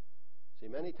 See,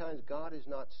 many times God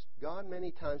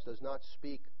many times does not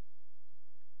speak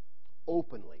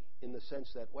openly in the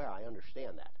sense that, well, I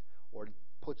understand that, or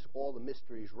puts all the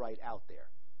mysteries right out there.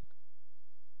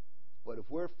 But if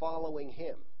we're following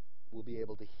Him, we'll be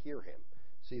able to hear Him.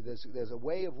 See, there's a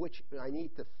way of which I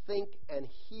need to think and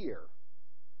hear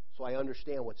so I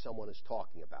understand what someone is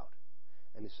talking about.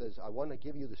 And He says, I want to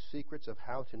give you the secrets of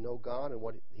how to know God and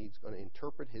what He's going to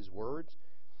interpret His words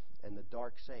and the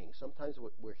dark sayings. Sometimes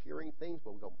we're hearing things,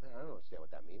 but we go, man, I don't understand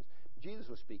what that means. Jesus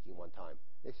was speaking one time.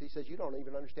 He says, you don't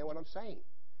even understand what I'm saying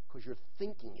because your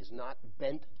thinking is not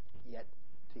bent yet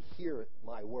to hear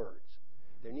my words.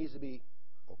 There needs to be,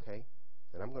 okay,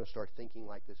 then I'm going to start thinking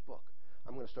like this book.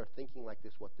 I'm going to start thinking like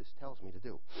this, what this tells me to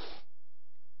do.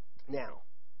 Now,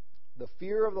 the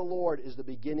fear of the Lord is the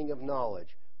beginning of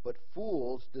knowledge, but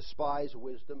fools despise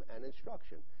wisdom and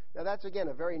instruction. Now, that's, again,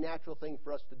 a very natural thing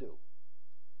for us to do.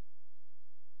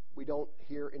 We don't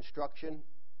hear instruction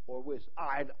or wisdom.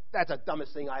 That's the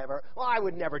dumbest thing I ever... I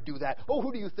would never do that. Oh,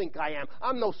 who do you think I am?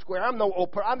 I'm no square. I'm no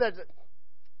old person.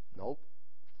 Nope.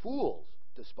 Fools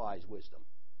despise wisdom.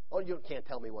 Oh, you can't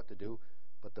tell me what to do.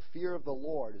 But the fear of the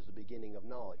Lord is the beginning of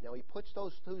knowledge. Now, He puts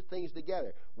those two things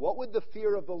together. What would the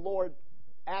fear of the Lord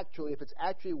actually, if it's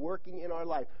actually working in our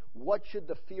life, what should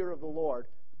the fear of the Lord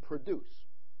produce?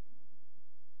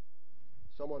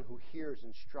 Someone who hears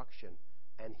instruction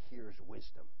and hears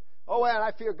wisdom. Oh, man,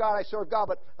 I fear God, I serve God,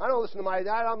 but I don't listen to my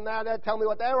dad. Tell me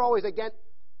what they're always against.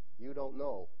 You don't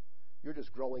know. You're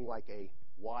just growing like a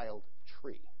wild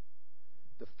tree.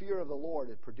 The fear of the Lord,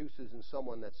 it produces in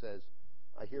someone that says,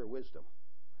 I hear wisdom.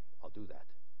 I'll do that.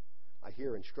 I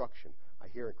hear instruction. I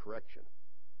hear correction.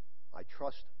 I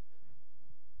trust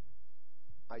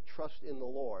in the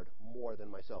Lord more than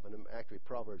myself. And actually,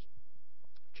 Proverbs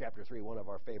chapter 3, one of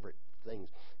our favorite things,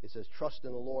 it says, trust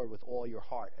in the Lord with all your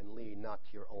heart and lean not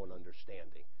to your own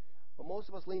understanding. But most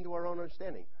of us lean to our own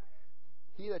understanding.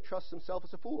 He that trusts himself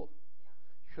is a fool.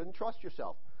 You shouldn't trust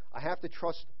yourself. I have to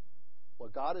trust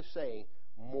what God is saying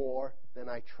more than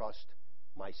I trust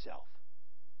myself.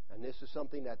 And this is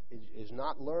something that is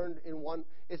not learned in one.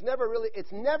 It's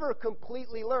never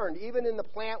completely learned, even in the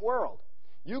plant world.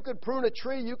 You could prune a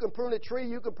tree, you can prune a tree,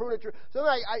 you can prune a tree. So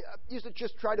I used to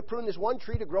just try to prune this one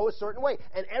tree to grow a certain way.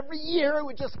 And every year it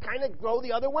would just kind of grow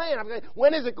the other way. And I'm going,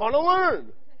 when is it going to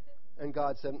learn? And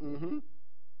God said,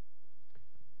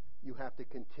 You have to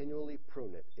continually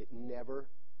prune it. It never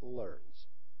learns.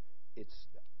 It's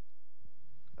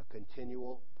a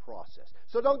continual process.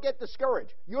 So don't get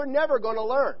discouraged. You're never going to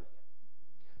learn.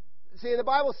 See, the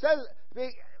Bible says,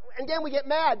 and again, we get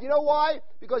mad. You know why?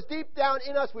 Because deep down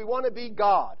in us, we want to be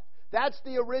God. That's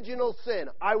the original sin.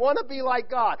 I want to be like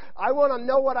God. I want to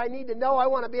know what I need to know. I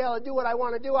want to be able to do what I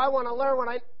want to do. I want to learn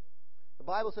what The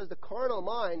Bible says the carnal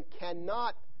mind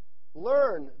cannot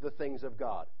learn the things of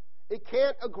God. It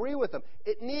can't agree with them.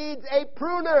 It needs a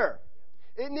pruner.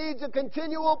 It needs a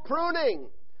continual pruning.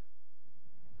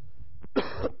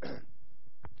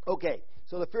 Okay,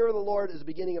 so the fear of the Lord is the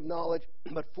beginning of knowledge,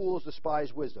 but fools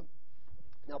despise wisdom.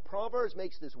 Now, Proverbs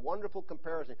makes this wonderful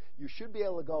comparison. You should be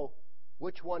able to go,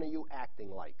 which one are you acting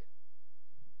like?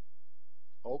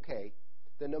 Okay,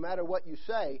 then no matter what you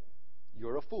say,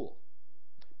 you're a fool,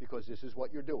 because this is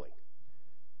what you're doing.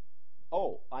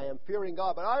 Oh, I am fearing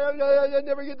God, but I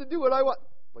never get to do what I want.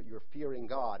 But you're fearing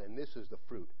God, and this is the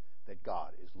fruit that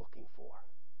God is looking for.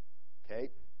 Okay?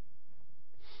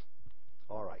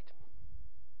 All right.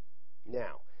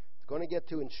 Now, it's going to get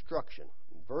to instruction.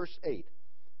 Verse 8.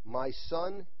 My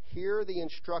son, hear the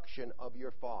instruction of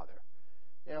your father.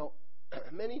 Now,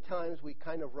 many times we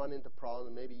kind of run into problems,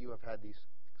 and maybe you have had these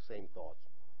same thoughts.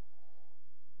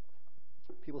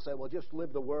 People say, well, just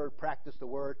live the Word, practice the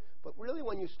Word. But really,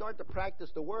 when you start to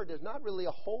practice the Word, there's not really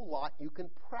a whole lot you can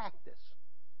practice.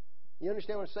 You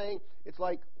understand what I'm saying? It's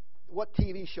like, what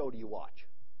TV show do you watch?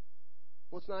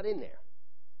 Well, it's not in there.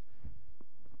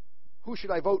 Who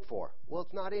should I vote for? Well,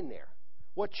 it's not in there.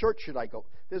 What church should I go?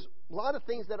 There's a lot of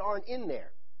things that aren't in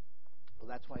there. Well,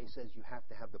 that's why he says you have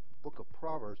to have the book of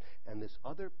Proverbs and this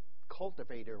other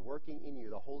cultivator working in you,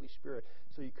 the Holy Spirit,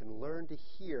 so you can learn to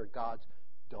hear God's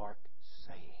dark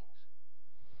sayings.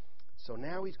 So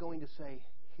now he's going to say,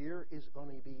 here is going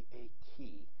to be a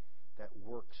key that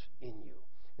works in you.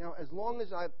 Now, as long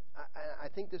as I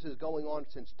think this is going on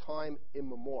since time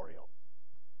immemorial.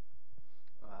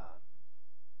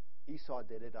 Esau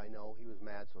did it, I know. He was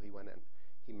mad, so he went and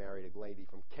he married a lady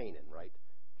from Canaan, right?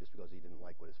 Just because he didn't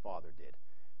like what his father did.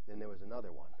 Then there was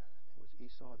another one. It was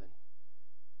Esau, then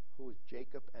who was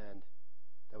Jacob? And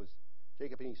that was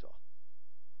Jacob and Esau.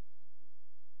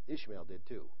 Ishmael did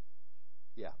too.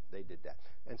 Yeah, they did that.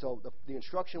 And so the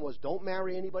instruction was, don't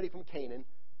marry anybody from Canaan,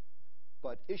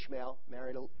 but Ishmael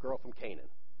married a girl from Canaan.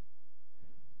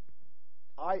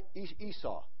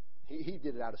 Esau, he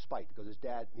did it out of spite because his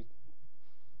dad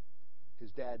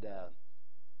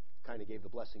kind of gave the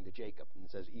blessing to Jacob, and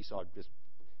it says Esau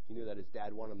he knew that his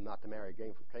dad wanted him not to marry a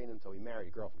girl from Canaan, so he married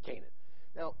a girl from Canaan.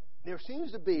 Now, there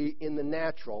seems to be in the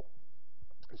natural,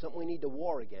 and something we need to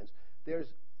war against, there's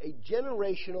a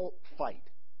generational fight.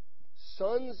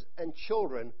 Sons and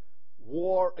children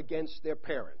war against their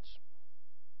parents.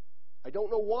 I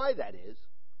don't know why that is,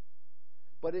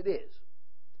 but it is.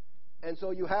 And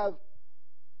so you have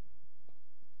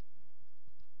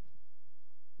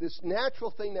this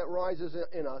natural thing that rises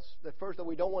in us, that first that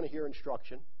we don't want to hear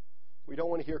instruction, we don't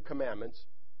want to hear commandments,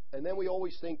 and then we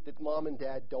always think that mom and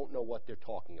dad don't know what they're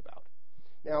talking about.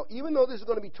 Now, even though this is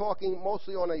going to be talking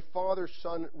mostly on a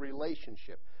father-son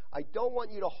relationship, I don't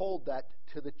want you to hold that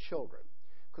to the children,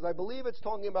 because I believe it's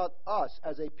talking about us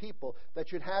as a people that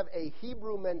should have a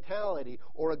Hebrew mentality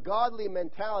or a godly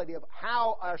mentality of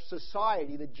how our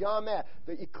society, the Jameh,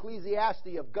 the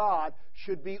ecclesiasty of God,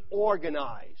 should be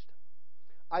organized.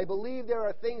 I believe there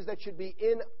are things that should be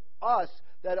in us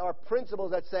that are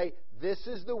principles that say, this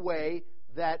is the way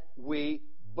that we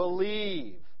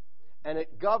believe, and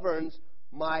it governs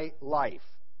my life.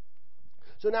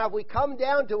 So now if we come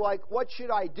down to, like, what should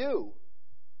I do?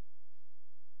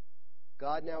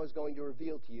 God now is going to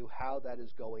reveal to you how that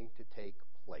is going to take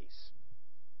place.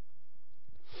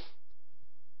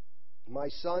 My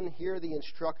son, hear the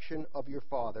instruction of your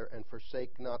father, and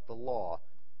forsake not the law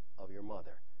of your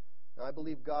mother. Now, I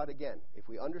believe God, again, if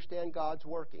we understand God's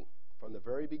working from the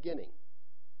very beginning,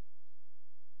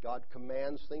 God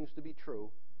commands things to be true,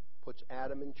 puts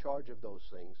Adam in charge of those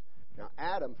things. Now,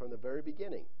 Adam, from the very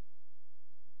beginning,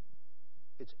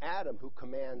 it's Adam who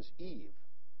commands Eve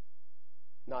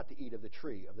not to eat of the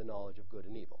tree of the knowledge of good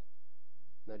and evil.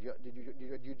 Now,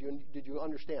 did you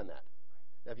understand that?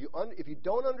 Now, if you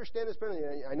don't understand this,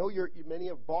 I know many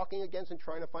are balking against and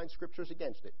trying to find scriptures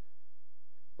against it.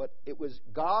 But it was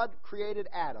God created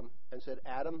Adam and said,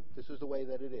 Adam, this is the way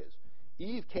that it is.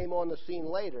 Eve came on the scene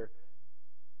later.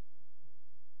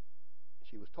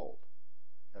 She was told.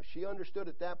 Now, she understood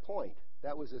at that point,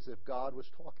 that was as if God was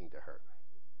talking to her.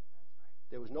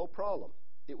 There was no problem.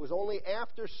 It was only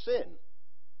after sin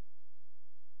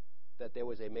that there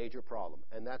was a major problem.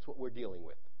 And that's what we're dealing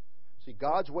with. See,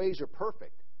 God's ways are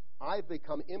perfect. I've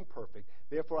become imperfect.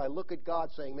 Therefore, I look at God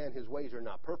saying, man, his ways are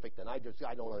not perfect, and I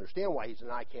don't understand why he's,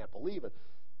 and I can't believe it.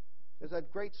 There's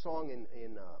that great song in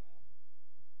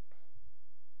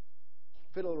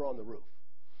Fiddler on the Roof.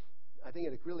 I think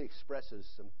it really expresses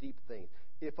some deep things.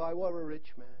 If I were a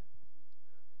rich man,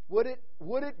 would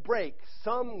it break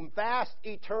some vast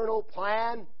eternal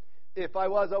plan? If I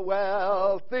was a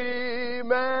wealthy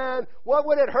man, what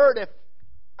would it hurt if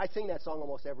I sing that song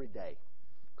almost every day?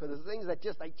 Because there's things that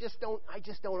I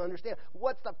just don't understand.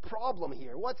 What's the problem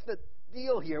here? What's the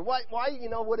deal here? Why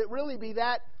would it really be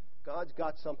that? God's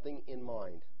got something in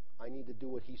mind. I need to do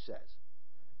what he says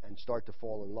and start to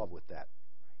fall in love with that.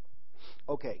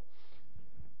 Okay.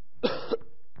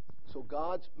 So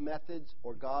God's methods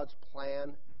or God's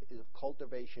plan of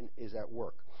cultivation is at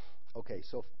work. Okay,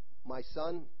 so my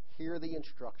son, hear the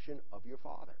instruction of your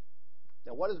father.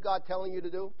 Now, what is God telling you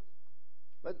to do?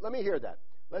 Let me hear that.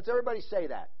 Let's everybody say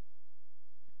that.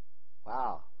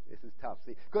 Wow, this is tough.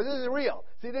 See, because this is real.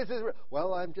 See, this is real.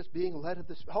 Well, I'm just being led of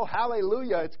the Spirit. Oh,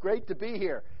 hallelujah! It's great to be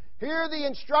here. Hear the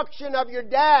instruction of your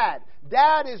dad.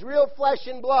 Dad is real flesh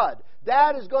and blood.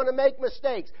 Dad is going to make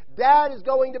mistakes. Dad is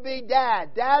going to be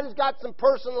dad. Dad has got some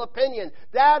personal opinions.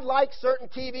 Dad likes certain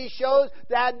TV shows.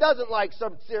 Dad doesn't like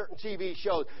some certain TV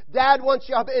shows. Dad wants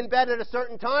you in bed at a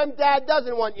certain time. Dad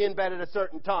doesn't want you in bed at a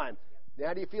certain time.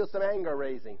 Now, do you feel some anger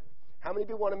raising? How many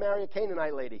people want to marry a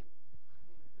Canaanite lady?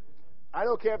 I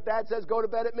don't care if Dad says go to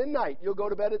bed at midnight. You'll go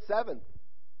to bed at 7.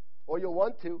 Or you'll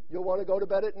want to. You'll want to go to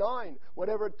bed at 9.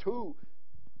 Whatever, 2.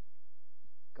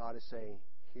 God is saying,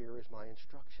 here is my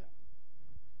instruction.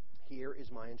 Here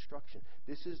is my instruction.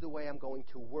 This is the way I'm going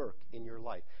to work in your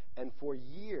life. And for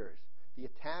years, the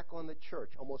attack on the church,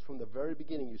 almost from the very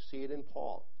beginning, you see it in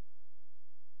Paul.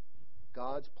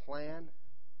 God's plan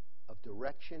of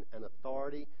direction and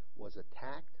authority was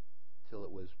attacked till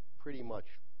it was pretty much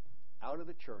out of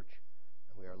the church,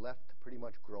 and we are left to pretty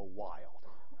much grow wild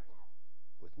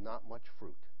with not much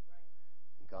fruit.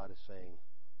 And God is saying,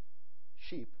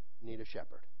 sheep need a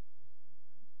shepherd.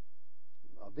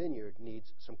 A vineyard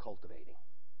needs some cultivating.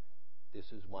 This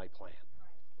is my plan.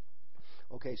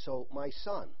 Okay, so my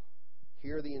son,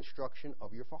 hear the instruction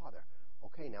of your father.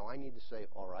 Okay, now I need to say,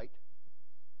 all right,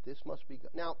 this must be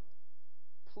good. Now,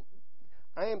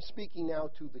 I am speaking now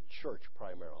to the church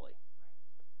primarily.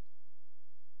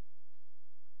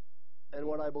 And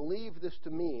what I believe this to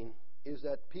mean is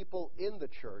that people in the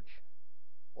church,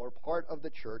 or part of the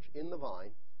church in the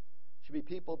vine, should be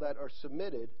people that are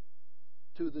submitted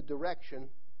to the direction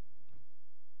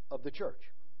of the church.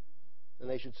 And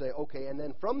they should say, okay, and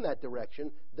then from that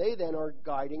direction, they then are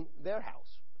guiding their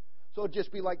house. So it'd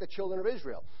just be like the children of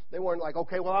Israel. They weren't like,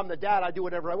 okay, well, I'm the dad, I do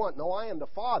whatever I want. No, I am the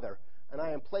father, and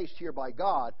I am placed here by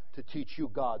God to teach you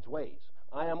God's ways.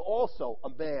 I am also a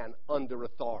man under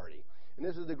authority. And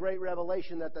this is the great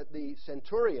revelation that the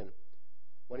centurion,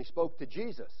 when he spoke to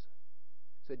Jesus,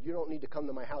 said, you don't need to come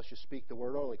to my house, you speak the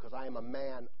word only, because I am a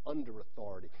man under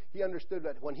authority. He understood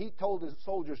that when he told his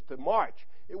soldiers to march,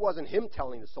 it wasn't him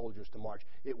telling the soldiers to march,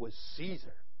 it was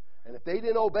Caesar. And if they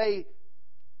didn't obey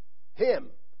him,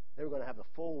 they were going to have the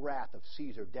full wrath of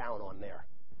Caesar down on there.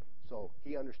 So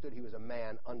he understood he was a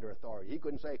man under authority. He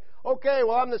couldn't say, okay,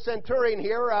 well, I'm the centurion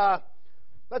here,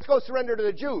 let's go surrender to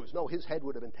the Jews. No, his head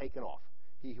would have been taken off.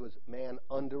 He was man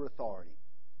under authority.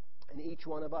 And each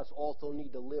one of us also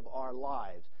need to live our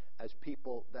lives as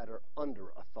people that are under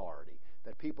authority,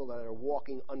 that people that are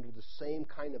walking under the same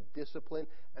kind of discipline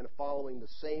and following the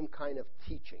same kind of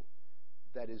teaching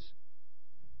that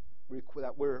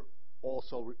we're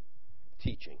also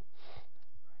teaching.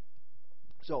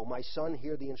 So, my son,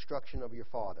 hear the instruction of your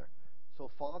father.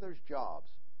 So fathers' jobs,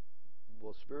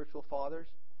 Well, spiritual fathers,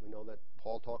 we know that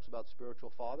Paul talks about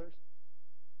spiritual fathers,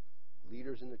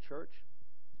 leaders in the church.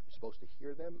 You're supposed to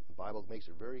hear them. The Bible makes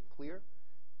it very clear.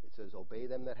 It says, obey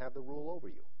them that have the rule over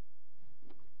you.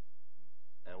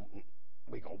 And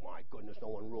we go, my goodness, no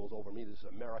one rules over me. This is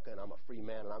America, and I'm a free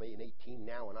man, and I'm 18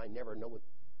 now, and I never know what.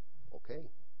 Okay.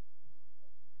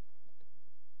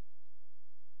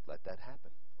 Let that happen.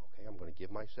 Okay, I'm going to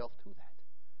give myself to that.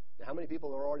 Now, how many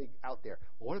people are already out there?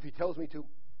 Well, what if he tells me to?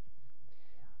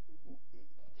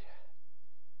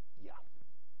 Yeah.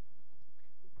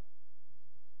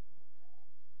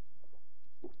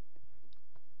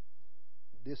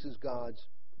 This is God's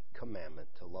commandment,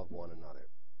 to love one another.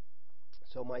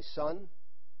 So, my son,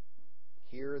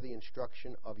 hear the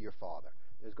instruction of your father.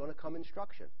 There's going to come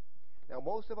instruction. Now,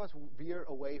 most of us veer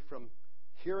away from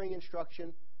hearing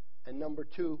instruction and, number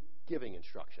two, giving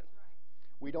instruction.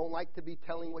 We don't like to be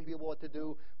telling people what to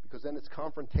do because then it's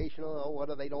confrontational. Oh, what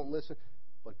if they don't listen?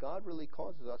 But God really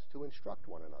causes us to instruct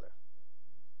one another,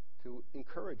 to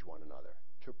encourage one another,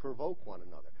 to provoke one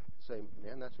another, to say,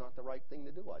 man, that's not the right thing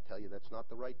to do. I tell you, that's not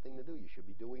the right thing to do. You should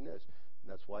be doing this.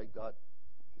 And that's why God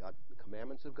got the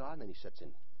commandments of God, and then he sets in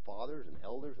fathers and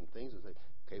elders and things and say,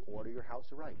 okay, order your house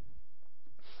aright.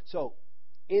 So,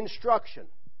 instruction.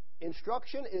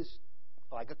 Instruction is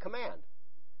like a command.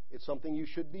 It's something you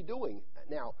should be doing.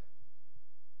 Now,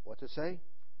 what to say?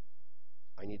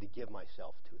 I need to give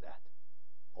myself to that.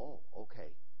 Oh,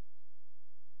 okay.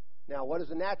 Now, what does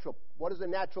the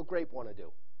natural grape want to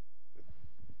do?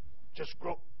 Just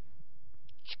grow.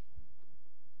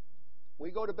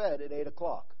 We go to bed at 8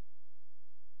 o'clock.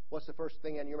 What's the first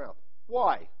thing in your mouth?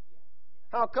 Why?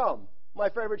 How come? My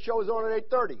favorite show is on at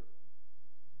 8:30.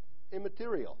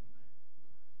 Immaterial.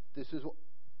 This is what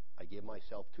I give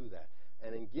myself to that.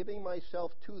 And in giving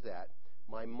myself to that,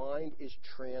 my mind is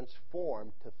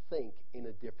transformed to think in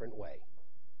a different way.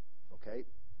 Okay?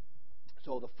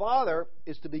 So the father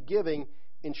is to be giving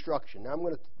instruction. Now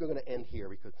we're going to end here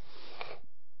because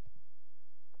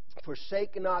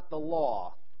forsake not the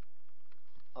law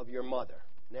of your mother.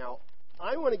 Now,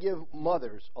 I want to give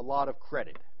mothers a lot of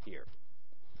credit here.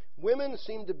 Women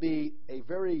seem to be a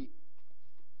very,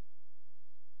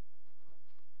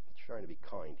 I'm trying to be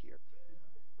kind here.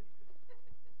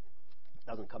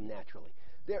 Doesn't come naturally.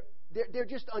 They're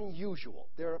just unusual.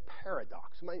 They're a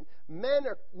paradox.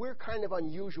 We're kind of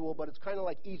unusual, but it's kind of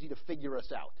like easy to figure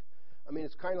us out. I mean,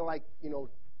 it's kind of like,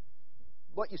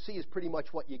 what you see is pretty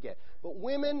much what you get. But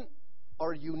women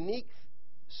are a unique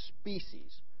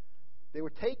species. They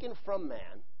were taken from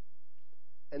man,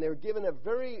 and they were given a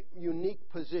very unique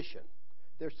position.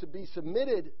 They're to be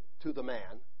submitted to the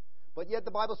man, but yet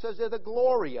the Bible says they're the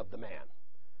glory of the man.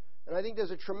 And I think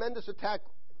there's a tremendous attack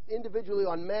individually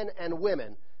on men and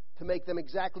women to make them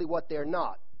exactly what they're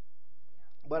not.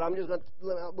 But I'm just going to,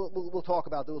 we'll talk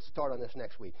about that. We'll start on this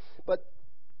next week. But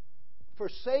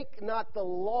forsake not the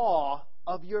law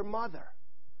of your mother.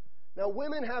 Now,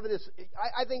 women have this,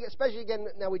 I think, especially again,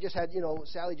 now we just had,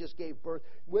 Sally just gave birth.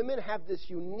 Women have this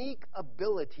unique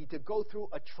ability to go through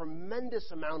a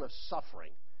tremendous amount of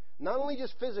suffering. Not only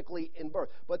just physically in birth,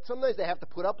 but sometimes they have to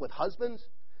put up with husbands.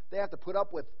 They have to put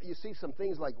up with, you see some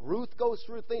things like Ruth goes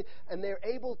through things, and they're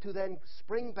able to then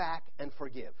spring back and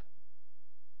forgive.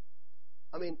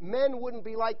 I mean, men wouldn't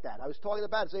be like that. I was talking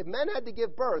about it. Say, if men had to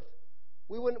give birth,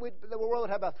 the world would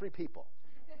have about 3 people.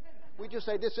 We just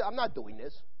say, I'm not doing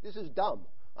this. This is dumb.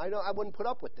 I wouldn't put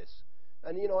up with this.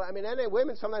 And, and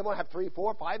women sometimes want to have 3,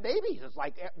 4, 5 babies. It's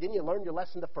like, didn't you learn your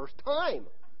lesson the first time?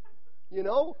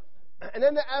 And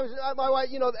then my wife,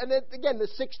 and then again, the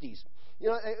 60s.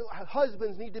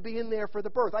 Husbands need to be in there for the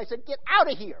birth. I said, get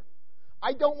out of here.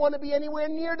 I don't want to be anywhere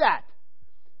near that.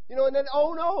 And then,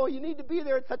 oh no, you need to be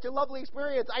there. It's such a lovely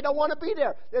experience. I don't want to be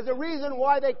there. There's a reason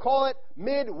why they call it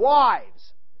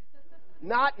midwives,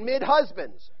 not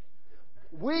mid-husbands.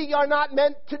 We are not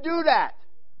meant to do that.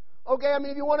 Okay, I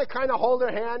mean, if you want to kind of hold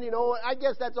their hand, I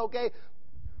guess that's okay.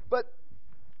 But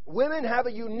women have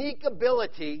a unique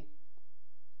ability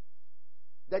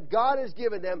that God has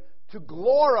given them to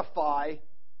glorify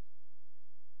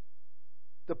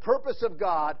the purpose of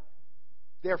God,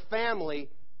 their family,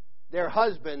 their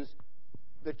husbands,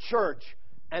 the church,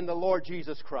 and the Lord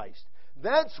Jesus Christ.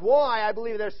 That's why I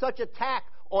believe there's such attack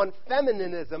on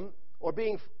feminism or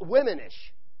being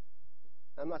womanish.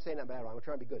 I'm not saying that bad, I'm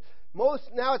trying to be good.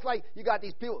 Now it's like you got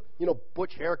these people,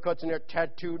 butch haircuts and they're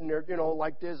tattooed and they're,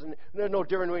 like this, and there's no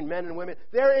difference between men and women.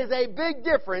 There is a big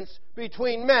difference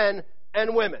between men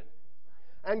and women.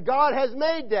 And God has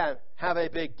made them have a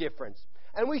big difference.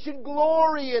 And we should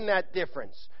glory in that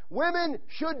difference. Women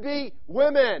should be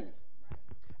women.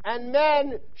 And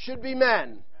men should be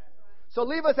men. So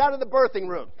leave us out of the birthing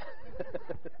room.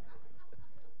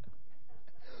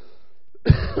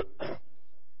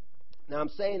 Now, I'm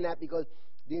saying that because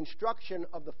the instruction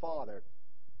of the father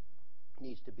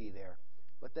needs to be there.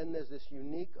 But then there's this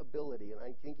unique ability, and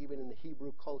I think even in the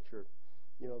Hebrew culture,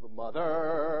 the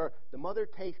mother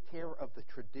takes care of the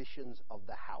traditions of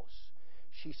the house.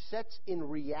 She sets in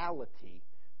reality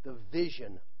the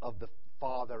vision of the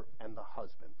father and the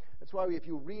husband. That's why if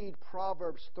you read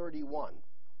Proverbs 31,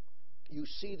 you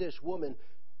see this woman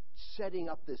setting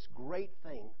up this great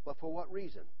thing, but for what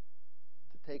reason?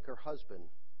 To take her husband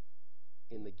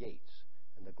in the gates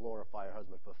and to glorify her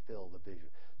husband, fulfill the vision.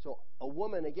 So a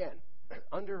woman, again,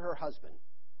 under her husband,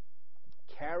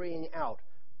 carrying out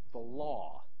the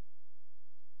law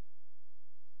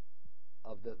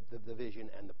of the vision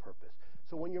and the purpose.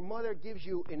 So when your mother gives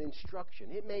you an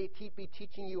instruction, it may be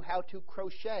teaching you how to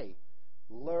crochet.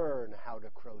 Learn how to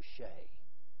crochet.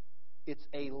 It's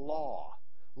a law.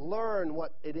 Learn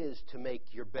what it is to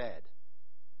make your bed.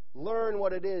 Learn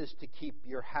what it is to keep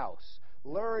your house.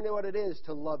 Learn what it is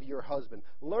to love your husband.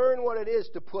 Learn what it is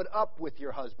to put up with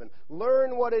your husband.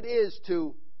 Learn what it is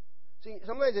to... See,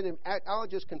 sometimes I'll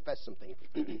just confess something.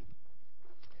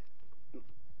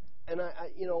 And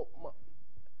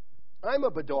I'm a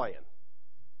Bedoyan,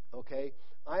 okay?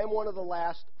 I am one of the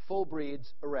last full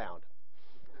breeds around.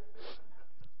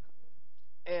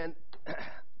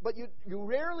 But you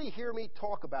rarely hear me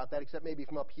talk about that, except maybe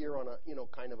from up here on a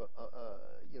kind of a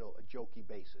jokey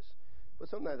basis. But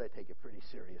sometimes I take it pretty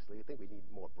seriously. I think we need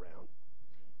more brown.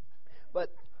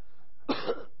 But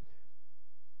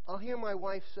I'll hear my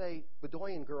wife say,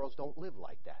 Bedoyan girls don't live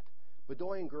like that.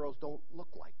 Bedoyan girls don't look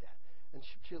like that. And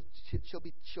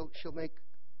she'll make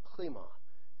chima,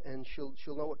 and she'll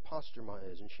know what pastrama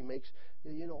is, and she makes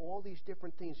all these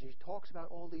different things, and she talks about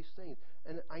all these things.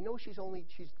 And I know she's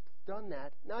done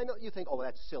that. Now I know you think, oh,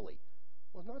 that's silly.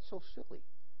 Well, not so silly.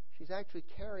 She's actually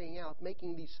carrying out,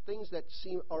 making these things that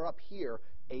are up here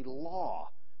a law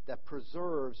that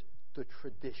preserves the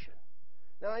tradition.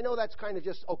 Now I know that's kind of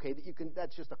just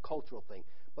that's just a cultural thing,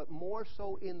 but more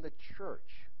so in the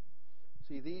church.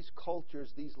 See, these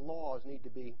cultures, these laws need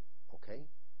to be okay.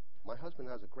 My husband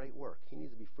has a great work. He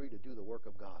needs to be free to do the work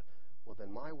of God. Well,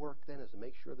 then my work then is to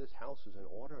make sure this house is in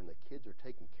order and the kids are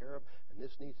taken care of, and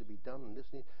this needs to be done, and this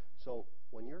needs... So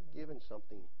when you're given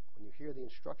something, when you hear the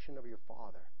instruction of your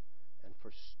father, and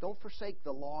don't forsake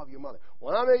the law of your mother.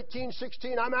 When I'm 18,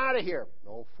 16, I'm out of here.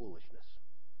 No, foolishness.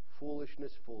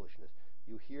 Foolishness, foolishness.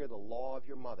 You hear the law of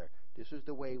your mother. This is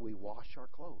the way we wash our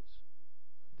clothes.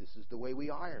 This is the way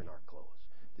we iron our clothes.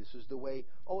 This is the way...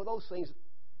 Oh, those things...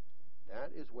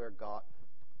 That is where God...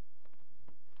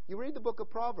 You read the book of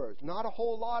Proverbs, not a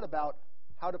whole lot about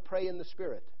how to pray in the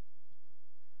Spirit.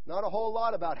 Not a whole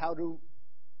lot about how to...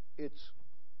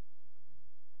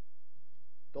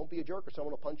 Don't be a jerk or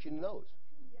someone will punch you in the nose.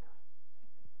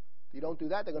 If you don't do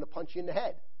that, they're going to punch you in the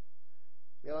head.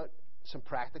 Some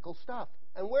practical stuff.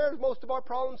 And where does most of our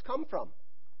problems come from?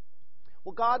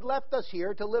 Well, God left us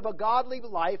here to live a godly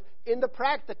life in the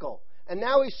practical. And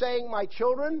now He's saying, my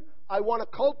children, I want to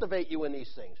cultivate you in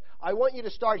these things. I want you to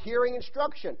start hearing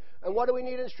instruction. And what do we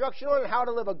need instruction on? How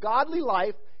to live a godly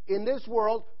life in this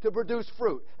world to produce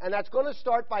fruit. And that's going to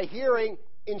start by hearing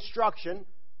instruction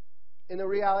in the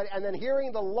reality, and then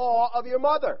hearing the law of your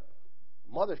mother.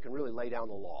 Mothers can really lay down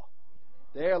the law.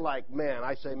 They're like, man,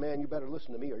 I say, man, you better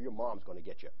listen to me or your mom's going to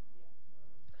get you.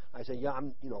 I say, yeah,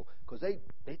 because they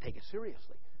take it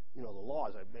seriously. The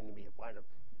laws are going to be,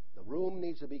 the room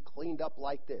needs to be cleaned up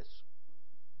like this.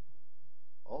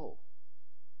 Oh.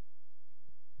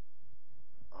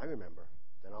 I remember.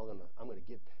 Then I'm going to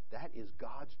give, that is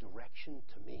God's direction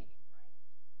to me.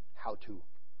 How to.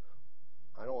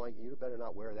 I don't like, you better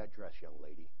not wear that dress, young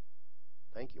lady.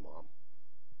 Thank you, Mom.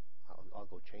 I'll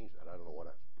go change that. I don't know what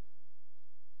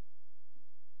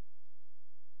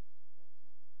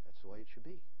That's the way it should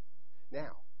be.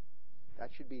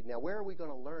 Now, where are we going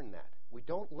to learn that? We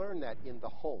don't learn that in the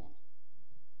home.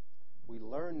 We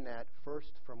learn that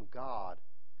first from God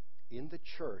in the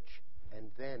church,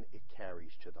 and then it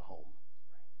carries to the home.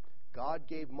 God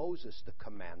gave Moses the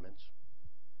commandments.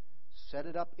 Set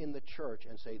it up in the church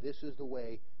and say, this is the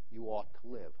way you ought to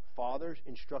live. Fathers,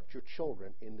 instruct your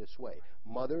children in this way.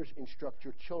 Mothers, instruct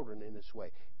your children in this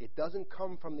way. It doesn't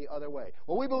come from the other way.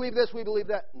 Well, we believe this, we believe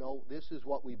that. No, this is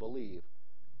what we believe.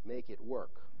 Make it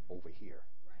work over here.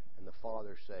 And the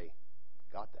fathers say,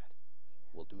 got that.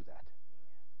 We'll do that.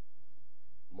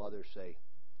 Mothers say,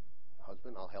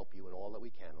 husband, I'll help you in all that we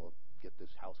can. We'll get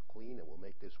this house clean and we'll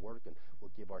make this work and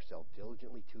we'll give ourselves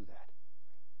diligently to that.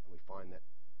 And we find that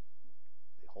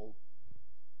the whole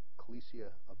ecclesia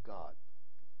of God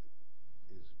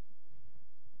is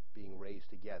being raised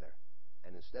together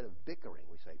And instead of bickering,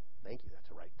 we say, thank you, that's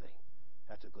the right thing.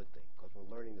 That's a good thing, because we're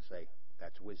learning to say,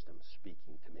 that's wisdom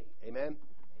speaking to me. Amen?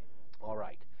 All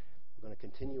right. We're going to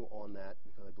continue on that,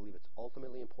 because I believe it's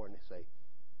ultimately important to say,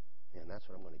 man, that's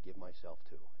what I'm going to give myself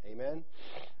to. Amen?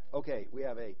 Okay, we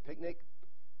have a picnic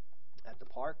at the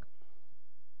park.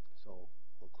 So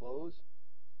we'll close,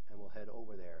 and we'll head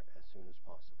over there as soon as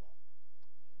possible.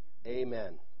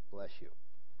 Amen. Bless you.